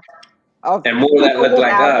more of and more that look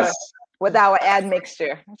like us with our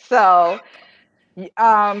admixture. So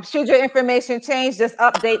should your information change, just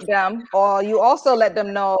update them, or you also let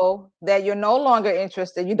them know that you're no longer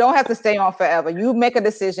interested. You don't have to stay on forever. You make a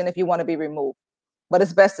decision if you want to be removed, but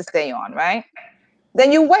it's best to stay on, right?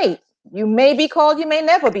 Then you wait. You may be called, you may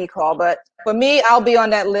never be called, but for me, I'll be on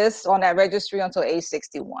that list, on that registry until age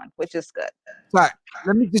 61, which is good. All right,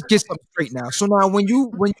 let me just get something straight now. So now when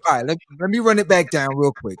you all right, let me run it back down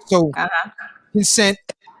real quick. So consent,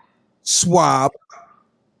 swab,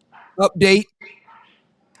 update,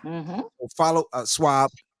 follow, swab,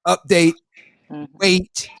 update,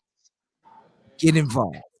 wait, get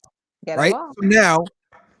involved. Right? So now,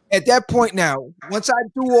 at that point now, once I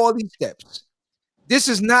do all these steps, this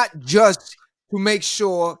is not just to make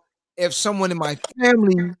sure if someone in my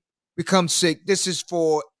family becomes sick, this is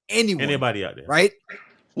for anyone. Anybody out there. Right?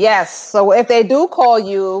 Yes. So if they do call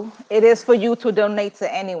you, it is for you to donate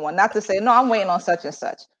to anyone, not to say, no, I'm waiting on such and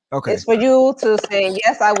such. Okay. It's for you to say,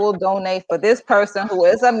 yes, I will donate for this person who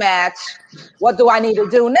is a match. What do I need to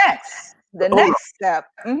do next? The next step.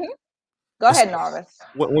 Go ahead, Norris.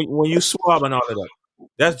 When you swab and all of that,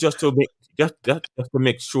 that's just to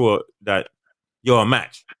make sure that you're a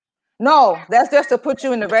match. No, that's just to put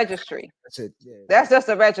you in the registry. That's it. Yeah. That's just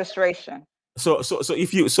a registration. So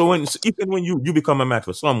even when you become a match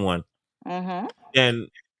for someone, then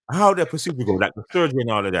how that procedure go, like the surgery and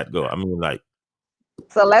all of that go? I mean, like.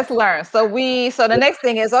 So let's learn. So the next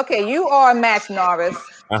thing is, okay, you are a match, Norris.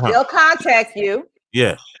 They'll contact you.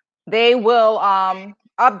 Yeah. They will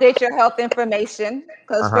update your health information,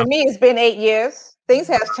 because for me it's been 8 years. Things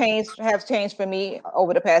have changed for me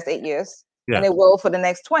over the past 8 years. and it will for the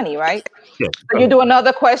next 20, right? Yeah. So you do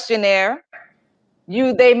another questionnaire.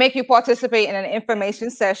 They make you participate in an information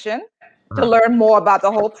session to learn more about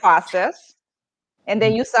the whole process. And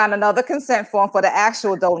then you sign another consent form for the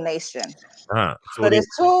actual donation. So there's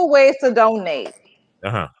 2 ways to donate.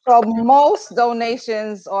 So most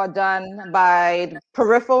donations are done by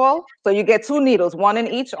peripheral. So you get 2 needles, 1 in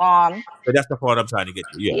each arm. But that's the part I'm trying to get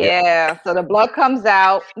to. Yeah. So the blood comes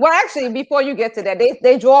out. Well, actually, before you get to that,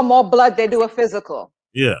 they draw more blood. They do a physical.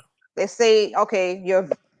 Yeah. They say, okay, you're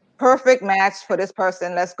perfect match for this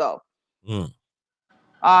person. Let's go.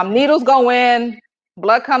 Needles go in,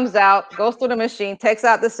 blood comes out, goes through the machine, takes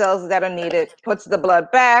out the cells that are needed, puts the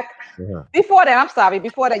blood back. Before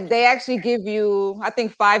that, they actually give you, I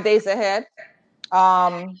think 5 days ahead,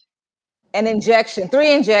 an injection,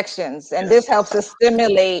 3 injections, and this helps to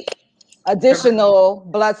stimulate additional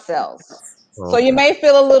blood cells. So you may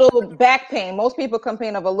feel a little back pain. Most people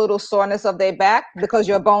complain of a little soreness of their back because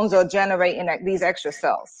your bones are generating these extra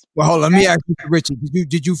cells. Well, hold on. Let me ask you, Richard.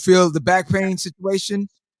 Did you feel the back pain situation?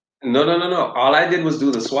 No. All I did was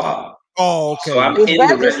do the swab. Oh, okay. So I'm It's in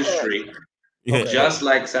registered. the registry. Just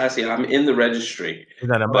like Sassy, I'm in the registry.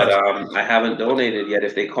 But I haven't donated yet.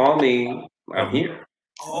 If they call me, I'm here.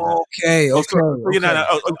 Okay. So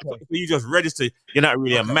you just registered. You're not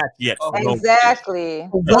really a match yet. Exactly.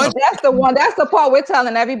 So that's the part we're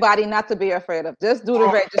telling everybody not to be afraid of. Just do the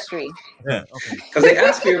registry. Yeah. Okay. Because they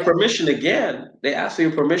ask for your permission again.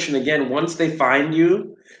 Once they find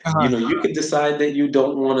you. You could decide that you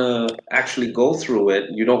don't want to actually go through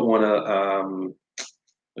it. You don't want to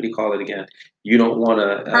what do you call it again? You don't want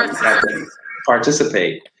to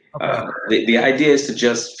participate. The idea is to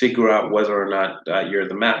just figure out whether or not you're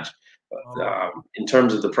the match. In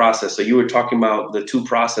terms of the process, so you were talking about the 2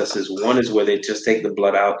 processes. One is where they just take the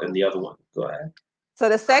blood out, and the other one. Go ahead. So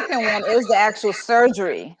the second one is the actual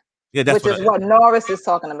surgery, that's which is what Norris is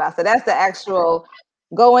talking about. So that's the actual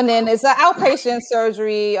going in. It's an outpatient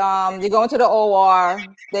surgery. You go into the OR.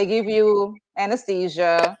 They give you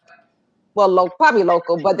anesthesia. Well, probably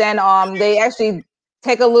local, but then they actually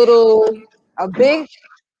take a big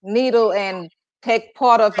needle and take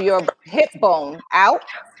part of your hip bone out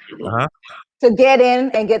to get in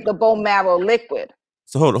and get the bone marrow liquid.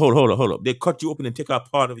 So hold up. They cut you open and take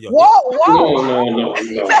out part of your. Whoa! No.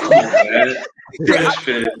 Come on, man. Fresh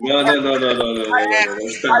fit. No. I've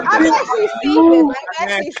actually seen this.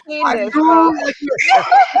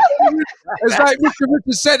 It's like Mr.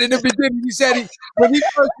 Richard said in the beginning. He said when he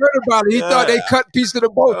first heard about it, he thought they cut a piece of the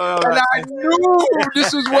bone, and I knew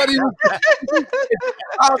this is what he was.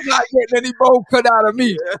 I'm not getting any bone cut out of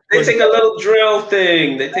me. They take a little drill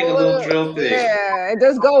thing. Yeah, it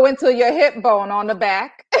just go into your hip bone on the back.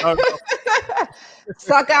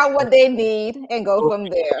 Suck out what they need and go from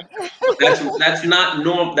there. That's not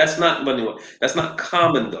normal. That's not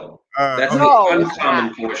common though. That's the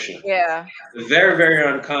uncommon portion. Yeah. Very, very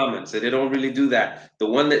uncommon. So they don't really do that. The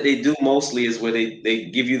one that they do mostly is where they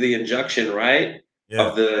give you the injection, right?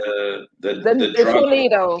 Of the drug. 2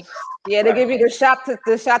 needles. Yeah, they give you the shot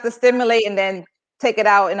to stimulate and then take it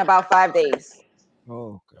out in about 5 days.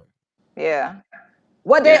 Oh, okay. Yeah.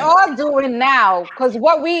 What they are doing now, because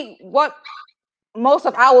what most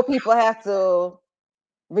of our people have to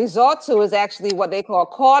resort to is actually what they call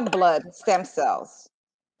cord blood stem cells.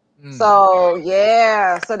 So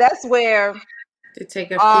so that's where they take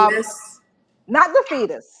a fetus. Not the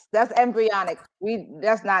fetus. That's embryonic.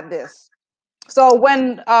 That's not this. So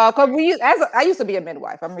when cause I used to be a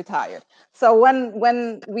midwife. I'm retired. So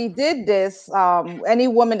when we did this, any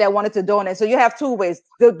woman that wanted to donate, so you have 2 ways.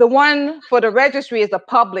 The one for the registry is the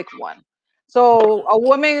public one. So a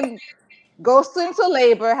woman goes into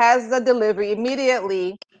labor, has the delivery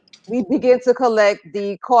immediately. We begin to collect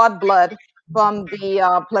the cord blood from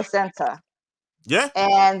the placenta. Yeah.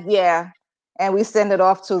 And we send it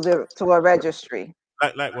off to a registry.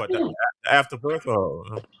 Like what? The afterbirth or?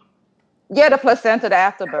 Yeah, the placenta, the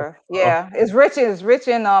afterbirth. Yeah, it's rich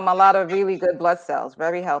in a lot of really good blood cells,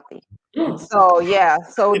 very healthy. So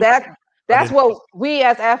that's what we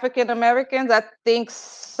as African Americans, I think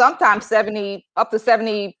sometimes up to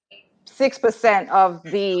 76% of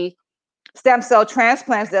the stem cell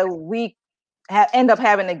transplants that we end up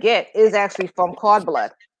having to get is actually from cord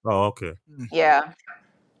blood. Oh, okay. Yeah.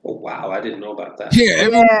 Oh, wow, I didn't know about that. Yeah, I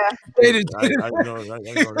know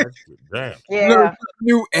that. Damn. Yeah.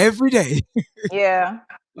 New every day. Yeah.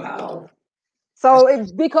 Wow. So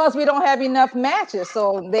it's because we don't have enough matches.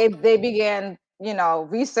 So they began,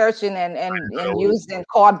 researching and using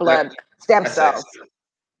cord blood stem cells.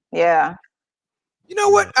 Yeah. You know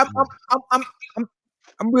what?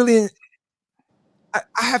 I'm really. I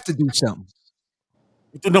have to do something.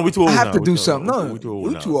 No, we too old I have now. to do something. No, we too old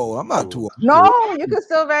you're now. too old. I'm not too old. No, you can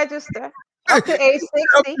still register up to age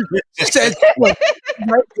 60. She said, what,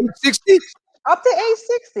 age 60? Up to age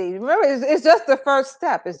 60. Remember, it's just the first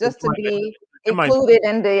step. It's just to be They might, included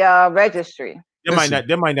in the registry. they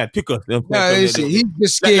might not pick us. No, listen, he's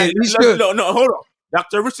just scared. No, hold on.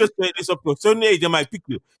 Dr. Richard said it's up to a certain age they might pick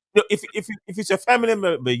you. If it's a family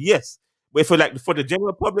member, yes. But for the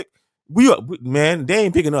general public, man, they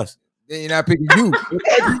ain't picking us. They're not picking you.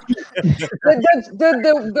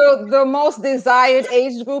 The most desired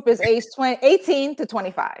age group is age 18 to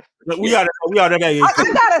 25. We are that age.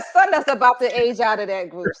 I got a son that's about to age out of that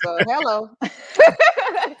group. So hello.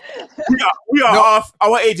 we are off.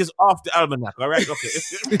 Our age is off the almanac. All right.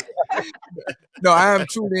 Okay. No, I am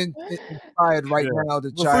truly inspired right now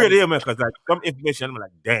to try. Free of them, because like some information, I'm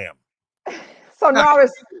like, damn. So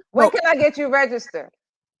Norris, when can I get you registered?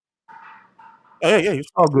 Yeah, it's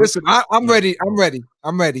all good. Listen, I'm ready. I'm ready.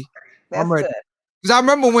 That's I'm ready. good. Because I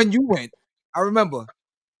remember when you went. I remember.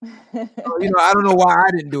 I don't know why I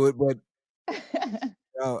didn't do it, but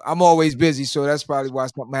I'm always busy, so that's probably why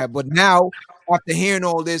something happened. But now, after hearing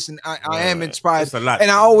all this, and I am inspired, it's a lot. and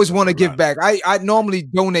I always want to give back. I normally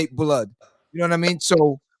donate blood. You know what I mean?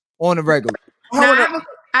 So on the regular. Now,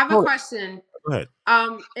 I have a question. Go ahead.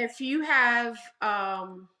 If you have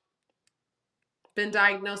been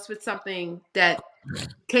diagnosed with something that,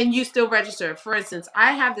 can you still register? For instance,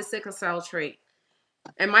 I have the sickle cell trait.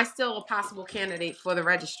 Am I still a possible candidate for the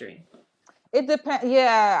registry? It depends.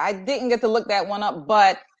 Yeah, I didn't get to look that one up,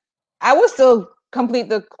 but I would still complete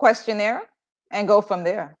the questionnaire and go from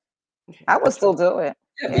there. I would still do it.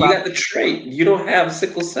 Yeah, but you got the trait. You don't have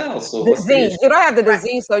sickle cell, so disease. You don't have the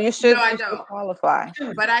disease, so you should, No, I you should don't. qualify.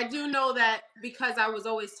 But I do know that because I was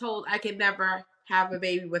always told I could never have a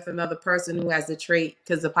baby with another person who has the trait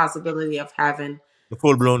because the possibility of having the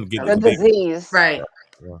full blown the disease. Right.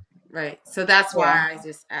 Yeah. Right. So that's why I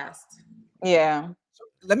just asked. Yeah.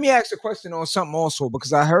 Let me ask a question on something also,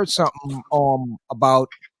 because I heard something about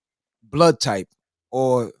blood type,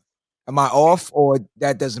 or am I off, or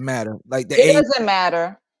that doesn't matter? Like the It age? doesn't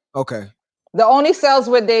matter. Okay. The only cells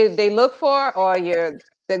where they look for, or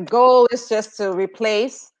the goal is just to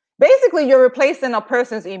replace. Basically, you're replacing a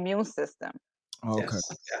person's immune system. Okay.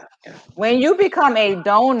 Yes. Yeah. When you become a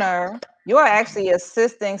donor, you are actually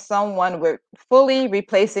assisting someone with fully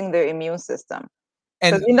replacing their immune system.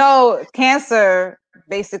 And cancer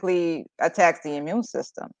basically attacks the immune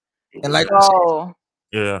system. And like,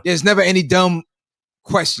 there's never any dumb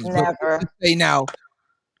questions. Never. But say now,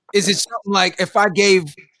 is it something like, if I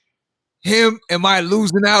gave him, am I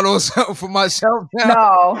losing out on something for myself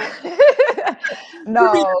now?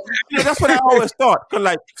 No. That's what I always thought. Cause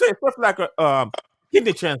like, say it's like a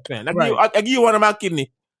kidney transplant. I give you one of my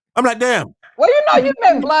kidney. I'm like, damn. Well, you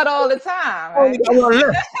make blood all the time. Right?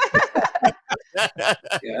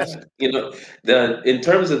 Yeah. In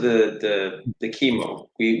terms of the chemo,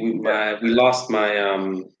 we lost my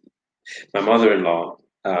mother-in-law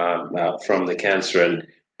from the cancer, and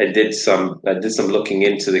I did some looking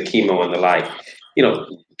into the chemo and the like.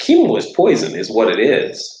 Chemo is poison, is what it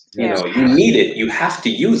is. Yeah. You need it, you have to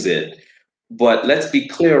use it, but let's be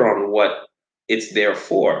clear on what it's there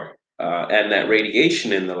for. And that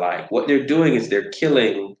radiation and the like, what they're doing is they're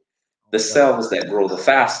killing the cells that grow the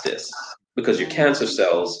fastest, because your cancer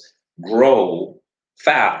cells grow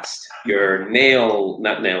fast. Your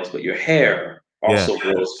not nails, but your hair also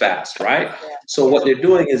grows fast, right? Yeah. So what they're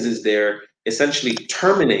doing is they're essentially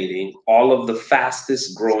terminating all of the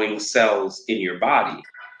fastest growing cells in your body,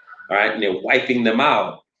 all right? And they're wiping them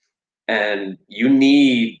out. And you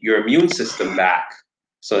need your immune system back.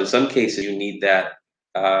 So in some cases, you need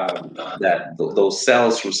those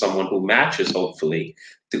cells from someone who matches, hopefully,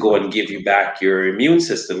 to go and give you back your immune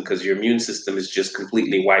system, because your immune system is just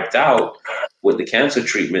completely wiped out with the cancer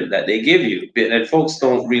treatment that they give you. And folks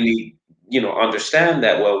don't really, understand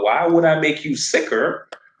that. Well, why would I make you sicker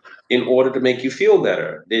in order to make you feel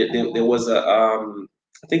better? There was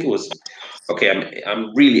I think it was. Okay,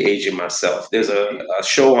 I'm really aging myself. There's a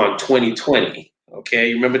show on 2020. Okay,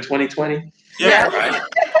 you remember 2020? Yeah. Right.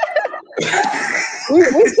 we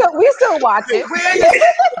still watch it.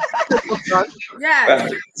 Yeah.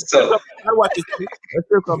 So I watch it.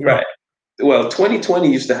 Right. Well,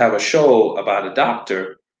 2020 used to have a show about a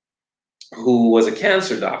doctor who was a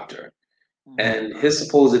cancer doctor, and his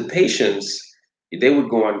supposed patients, they would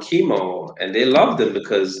go on chemo, and they loved them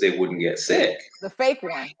because they wouldn't get sick. The fake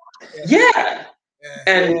one. Yeah.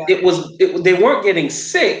 And they weren't getting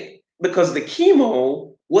sick because the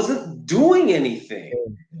chemo wasn't doing anything.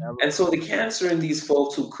 And so the cancer in these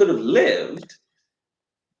folks who could have lived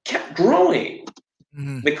kept growing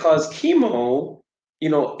because chemo you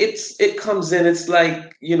know, it comes in. It's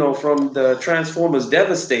like, you know, from the Transformers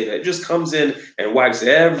Devastator. It just comes in and wipes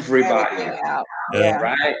everybody Everything out, out. Yeah.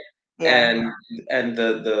 right? Yeah. And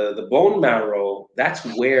the bone marrow, that's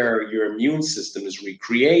where your immune system is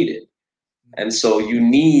recreated. And so you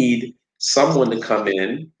need someone to come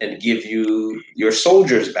in and give you your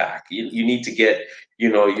soldiers back. You need to get, you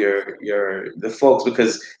know, the folks,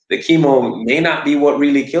 because the chemo may not be what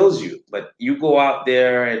really kills you, but you go out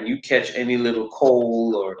there and you catch any little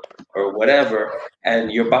cold or whatever,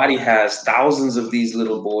 and your body has thousands of these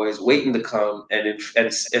little boys waiting to come and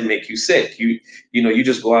make you sick. You know, you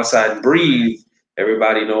just go outside and breathe.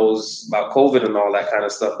 Everybody knows about COVID and all that kind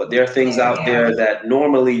of stuff, but there are things out there that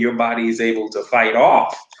normally your body is able to fight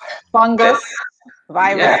off. Fungus, Yeah,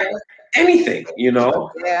 viruses. anything, you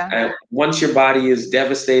know. Yeah. And once your body is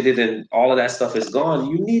devastated and all of that stuff is gone,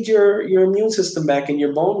 you need your immune system back in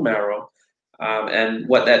your bone marrow. And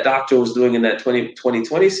what that doctor was doing in that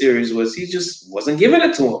 2020 series was he just wasn't giving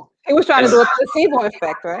it to him. He was trying to And do a placebo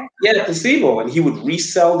effect, right? yeah, placebo, and he would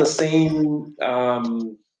resell the same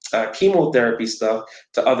chemotherapy stuff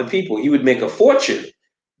to other people. He would make a fortune,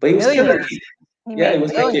 but he was killing Millions. people. He Yeah, he made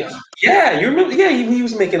was making. millions. Yeah, you remember? Yeah, he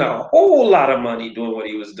was making a whole lot of money doing what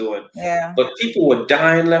he was doing. Yeah. But people were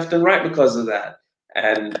dying left and right because of that.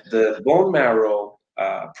 And the bone marrow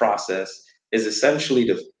process is essentially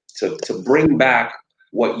to bring back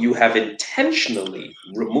what you have intentionally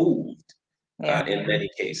removed Yeah. in many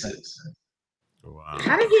cases. Wow.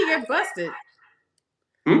 How did he get busted?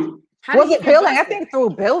 Hmm? How did Was he it get billing? I busted? think through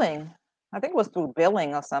billing. I think it was through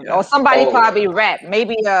billing or something. Yeah. Or somebody Oh. probably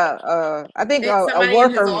maybe I think It's a somebody in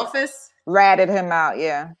his worker office. ratted him out.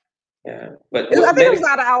 Yeah. Yeah, but I think it was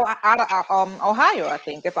out of Ohio, I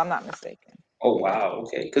think, if I'm not mistaken. oh wow,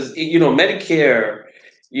 okay, because you know Medicare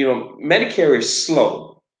is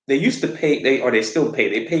slow. They used to pay, they still pay.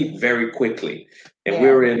 They pay very quickly, and Yeah.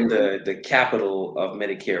 we're in the capital of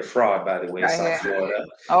Medicare fraud, by the way, Right South here. Florida.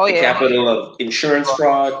 Oh The yeah. capital of insurance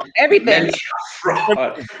fraud, Everything. Medicare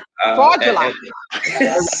fraud, Fraudulent.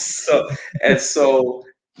 so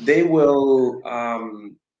they will.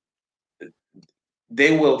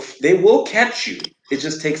 They will catch you. It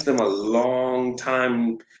just takes them a long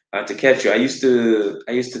time to catch you. I used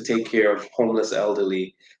to take care of homeless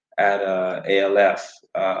elderly at ALF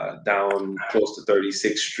down close to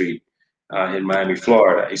 36th Street in Miami,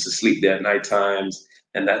 Florida. I used to sleep there at night times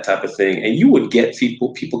and that type of thing. And you would get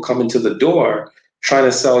people coming to the door trying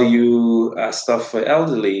to sell you stuff for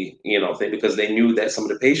elderly, you know, because they knew that some of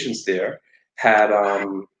the patients there had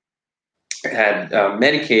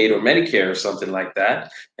Medicaid or Medicare or something like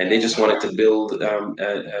that, and they just wanted to build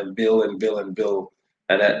bill and bill and bill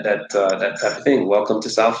that type of thing. Welcome to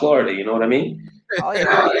South Florida, you know what I mean? Oh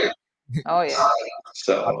yeah. Oh yeah. A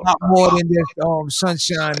So, lot more than just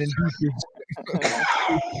sunshine and beaches.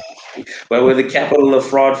 but we're the capital of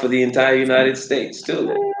fraud for the entire United States too.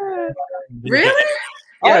 Really?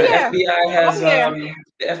 Yeah, Oh, the yeah. FBI has Oh, yeah.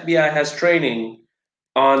 the FBI has training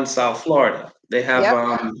on South Florida. They have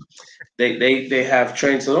Yep. they have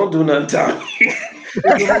trained, so don't do nothing down here.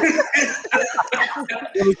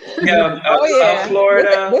 Yeah, Oh yeah. South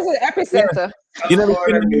Florida. This is epicenter. You never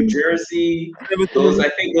Florida, seen New the- Jersey. you never seen Those the- I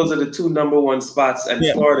think those are the two number one spots, and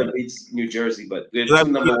Yeah. Florida beats New Jersey, but they're Yeah.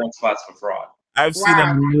 two number one spots for fraud. I've seen them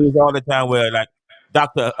in the news all the time where like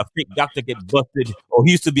a fake doctor get busted, or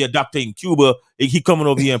he used to be a doctor in Cuba. He coming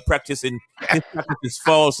over here and practicing. His practice is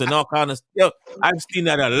false and all kind of stuff. I've seen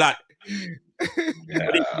that a lot.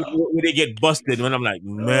 Where they get busted, when I'm like,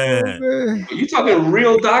 man. You talking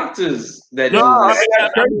real doctors that No,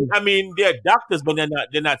 do I mean they're doctors, but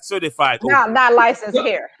they're not certified. Not licensed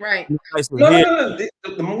here. Right. No. The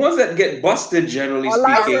ones that get busted, generally Or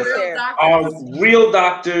speaking, licensed here. are real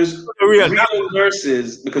doctors, Real real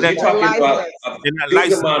nurses, because you're They're talking about licensed. a They're not big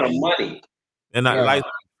licensed. amount of money. They're not licensed.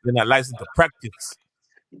 They're not licensed to practice.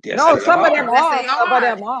 Yes, No, they some of are. them Yes, are. they Some of are.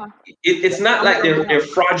 them are. It's not like they're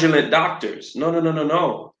fraudulent doctors.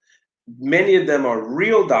 No. Many of them are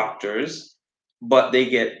real doctors, but they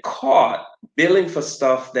get caught billing for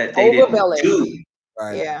stuff that they didn't Overbilling. do.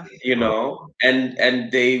 Right. Yeah. You know, and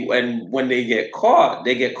when they get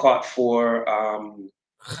caught for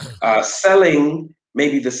selling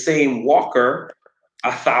maybe the same walker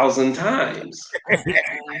 1,000 times.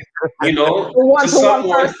 You know, One to to one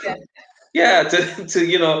someone. person. Yeah, to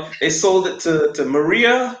you know, they sold it to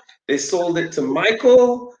Maria, they sold it to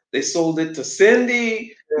Michael, they sold it to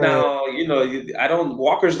Cindy. Now, you know,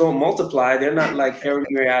 walkers don't multiply. They're not like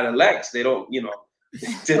Henrietta Lex. They don't, you know,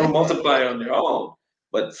 they don't multiply on their own.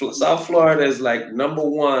 But South Florida is like number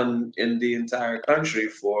one in the entire country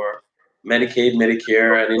for Medicaid,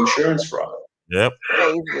 Medicare, and insurance fraud. Yep.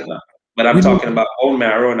 Crazy. But I'm talking about bone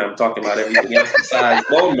marrow, and I'm talking about everything else besides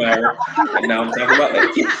bone marrow. And now I'm talking about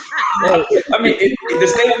I mean, the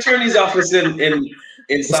state attorney's office in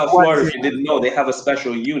South Florida, if you didn't know, they have a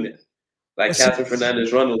special unit. Like Catherine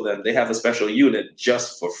Fernandez Rundle, them, they have a special unit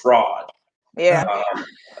just for fraud. Yeah.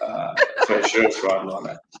 For insurance fraud and all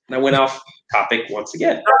that. And I went off topic once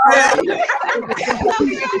again.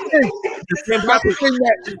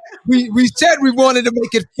 We said we wanted to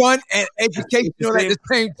make it fun and educational at the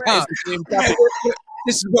same time.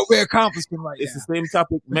 This is what we're accomplishing right now. It's the same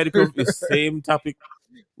topic, medical. It's the same topic.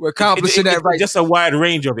 We're accomplishing that right. Just a wide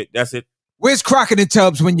range of it. That's it. Where's Crockett and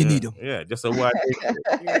Tubbs when you need them? Yeah, just a wide range.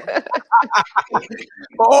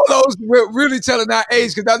 For all those we're really telling our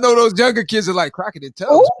age, because I know those younger kids are like Crockett and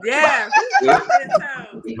Tubbs. Ooh, yeah.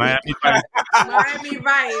 Miami Vice. Miami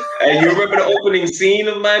Vice. Hey, you remember the opening scene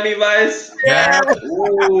of Miami Vice? Yeah.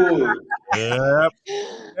 Ooh. Yep.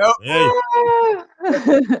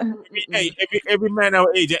 Hey, every man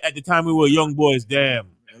our age at the time we were young boys. Damn.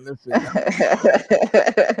 Listen,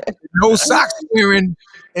 no socks wearing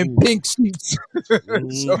and pink suits.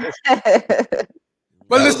 So,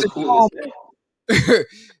 but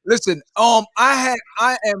listen, I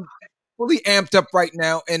am fully amped up right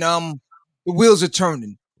now, and the wheels are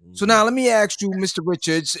turning. So now let me ask you, Mr.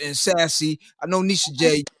 Richards and Sassy. I know Nisha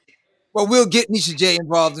J. Well, we'll get Nisha J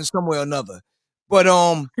involved in some way or another. But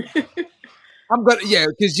I'm gonna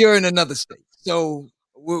because you're in another state. So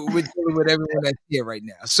we're dealing with everyone that's here right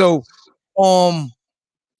now. So I'm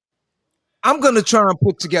gonna try and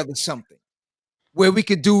put together something where we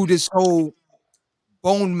could do this whole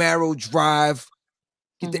bone marrow drive,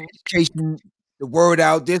 get the education, the word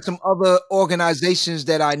out. There's some other organizations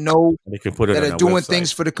that I know that are doing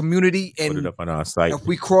things for the community, and put it up on our site. If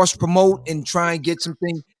we cross promote and try and get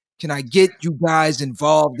something, can I get you guys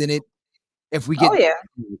involved in it? If we get,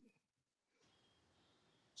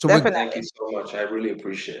 So thank you so much. I really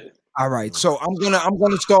appreciate it. All right, so I'm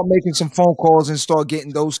gonna start making some phone calls and start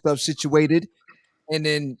getting those stuff situated, and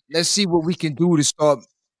then let's see what we can do to start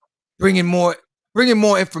bringing more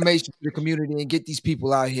information to the community and get these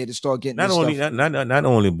people out here to start getting not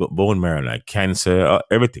only bone marrow, like cancer,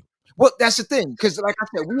 everything. Well, that's the thing, because like I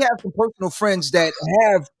said, we have some personal friends that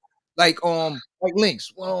have like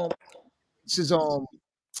links. Well, this is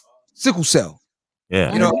sickle cell.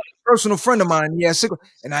 Yeah, you know, a personal friend of mine, he has sickle,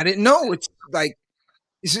 and I didn't know. It's like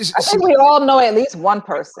I think we all know at least one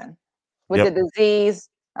person with the disease,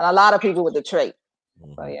 and a lot of people with the trait.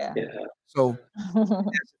 So So that's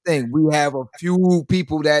the thing. We have a few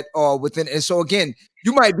people that are within, and so again,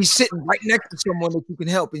 you might be sitting right next to someone that you can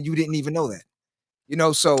help, and you didn't even know that. You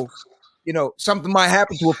know, so something might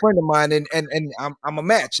happen to a friend of mine, and I'm a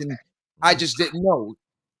match, and I just didn't know,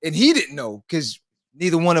 and he didn't know because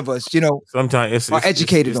neither one of us, sometimes are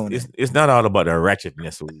educated on it. It's not all about the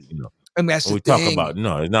wretchedness, And that's we talk about.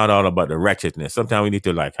 No, it's not all about the wretchedness. Sometimes we need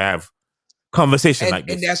to have conversation like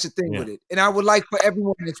this. And that's the thing with it. And I would like for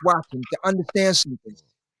everyone that's watching to understand something.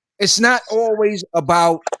 It's not always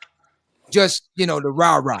about just, the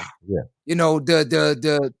rah-rah. Yeah.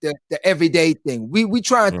 The everyday thing. We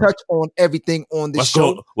try and touch on everything on the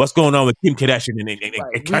show. What's going on with Kim Kardashian and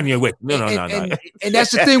Kanye West? No. And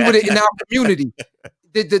that's the thing with it in our community.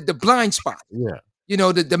 The blind spot. Yeah.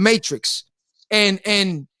 The matrix.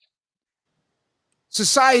 And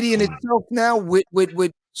society in itself now with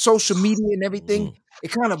social media and everything,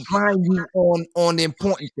 it kind of blinds you on the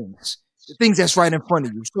important things, the things that's right in front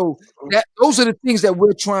of you. So those are the things that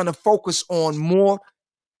we're trying to focus on more,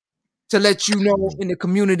 to let you know in the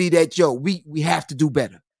community that we have to do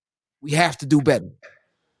better. We have to do better,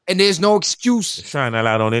 and there's no excuse. Shine a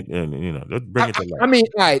light on it, and let's bring it to light. I mean,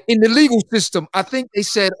 in the legal system, I think they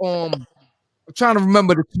said I'm trying to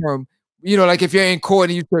remember the term. Like if you're in court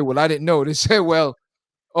and you say, "Well, I didn't know," they say, "Well,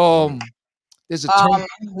 there's a term."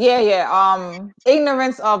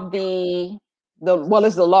 Ignorance of the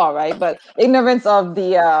it's the law, right? But ignorance of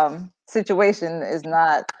the situation is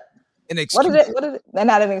not an excuse. What is it? They're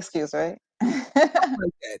not an excuse, right?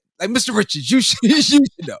 like Mr. Richards, you should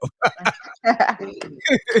know.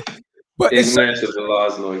 But ignorance of the law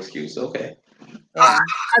is no excuse. Okay. I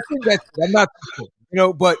think that's it. I'm not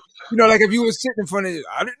sure, but like if you were sitting in front of it,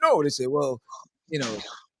 I didn't know. They say, well, you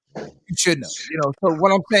should know. So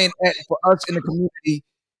what I'm saying for us in the community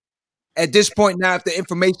at this point now, if the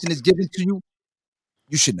information is given to you,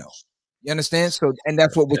 you should know. You understand? So, and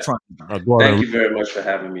that's what we're trying to do. Thank you very much for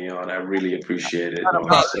having me on. I really appreciate it.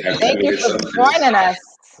 Thank you for joining us.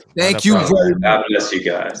 Thank you very much. God bless you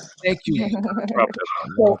guys. Thank you.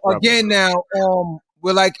 So again, now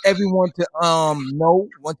we'd like everyone to know,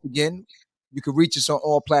 once again, you can reach us on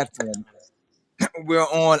all platforms. We're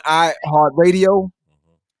on iHeartRadio,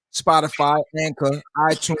 Spotify, Anchor,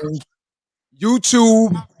 iTunes,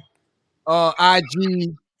 YouTube,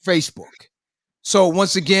 IG, Facebook. So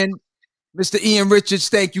once again, Mr. Ian Richards,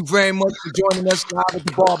 thank you very much for joining us live at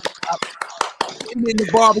the barber shop. In the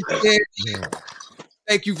barber chair.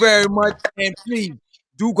 Thank you very much. And please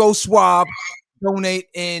do go swab, donate,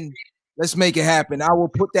 and let's make it happen. I will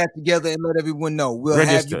put that together and let everyone know. We'll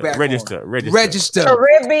have you back register.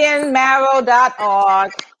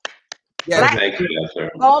 CaribbeanMarrow.org. Yeah. Thank you,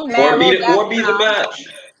 sir. Or be the match.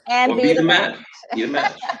 And be the match. Be the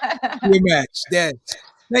match. Be the match. Yes.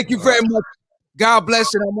 Thank you very much. God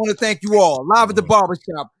bless, and I want to thank you all. Live at the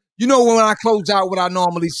barbershop. You know when I close out what I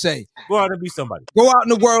normally say. Go out and be somebody. Go out in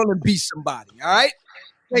the world and be somebody. All right?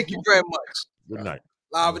 Thank you very much. Good night.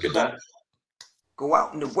 Live at the barbershop. Go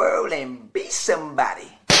out in the world and be somebody.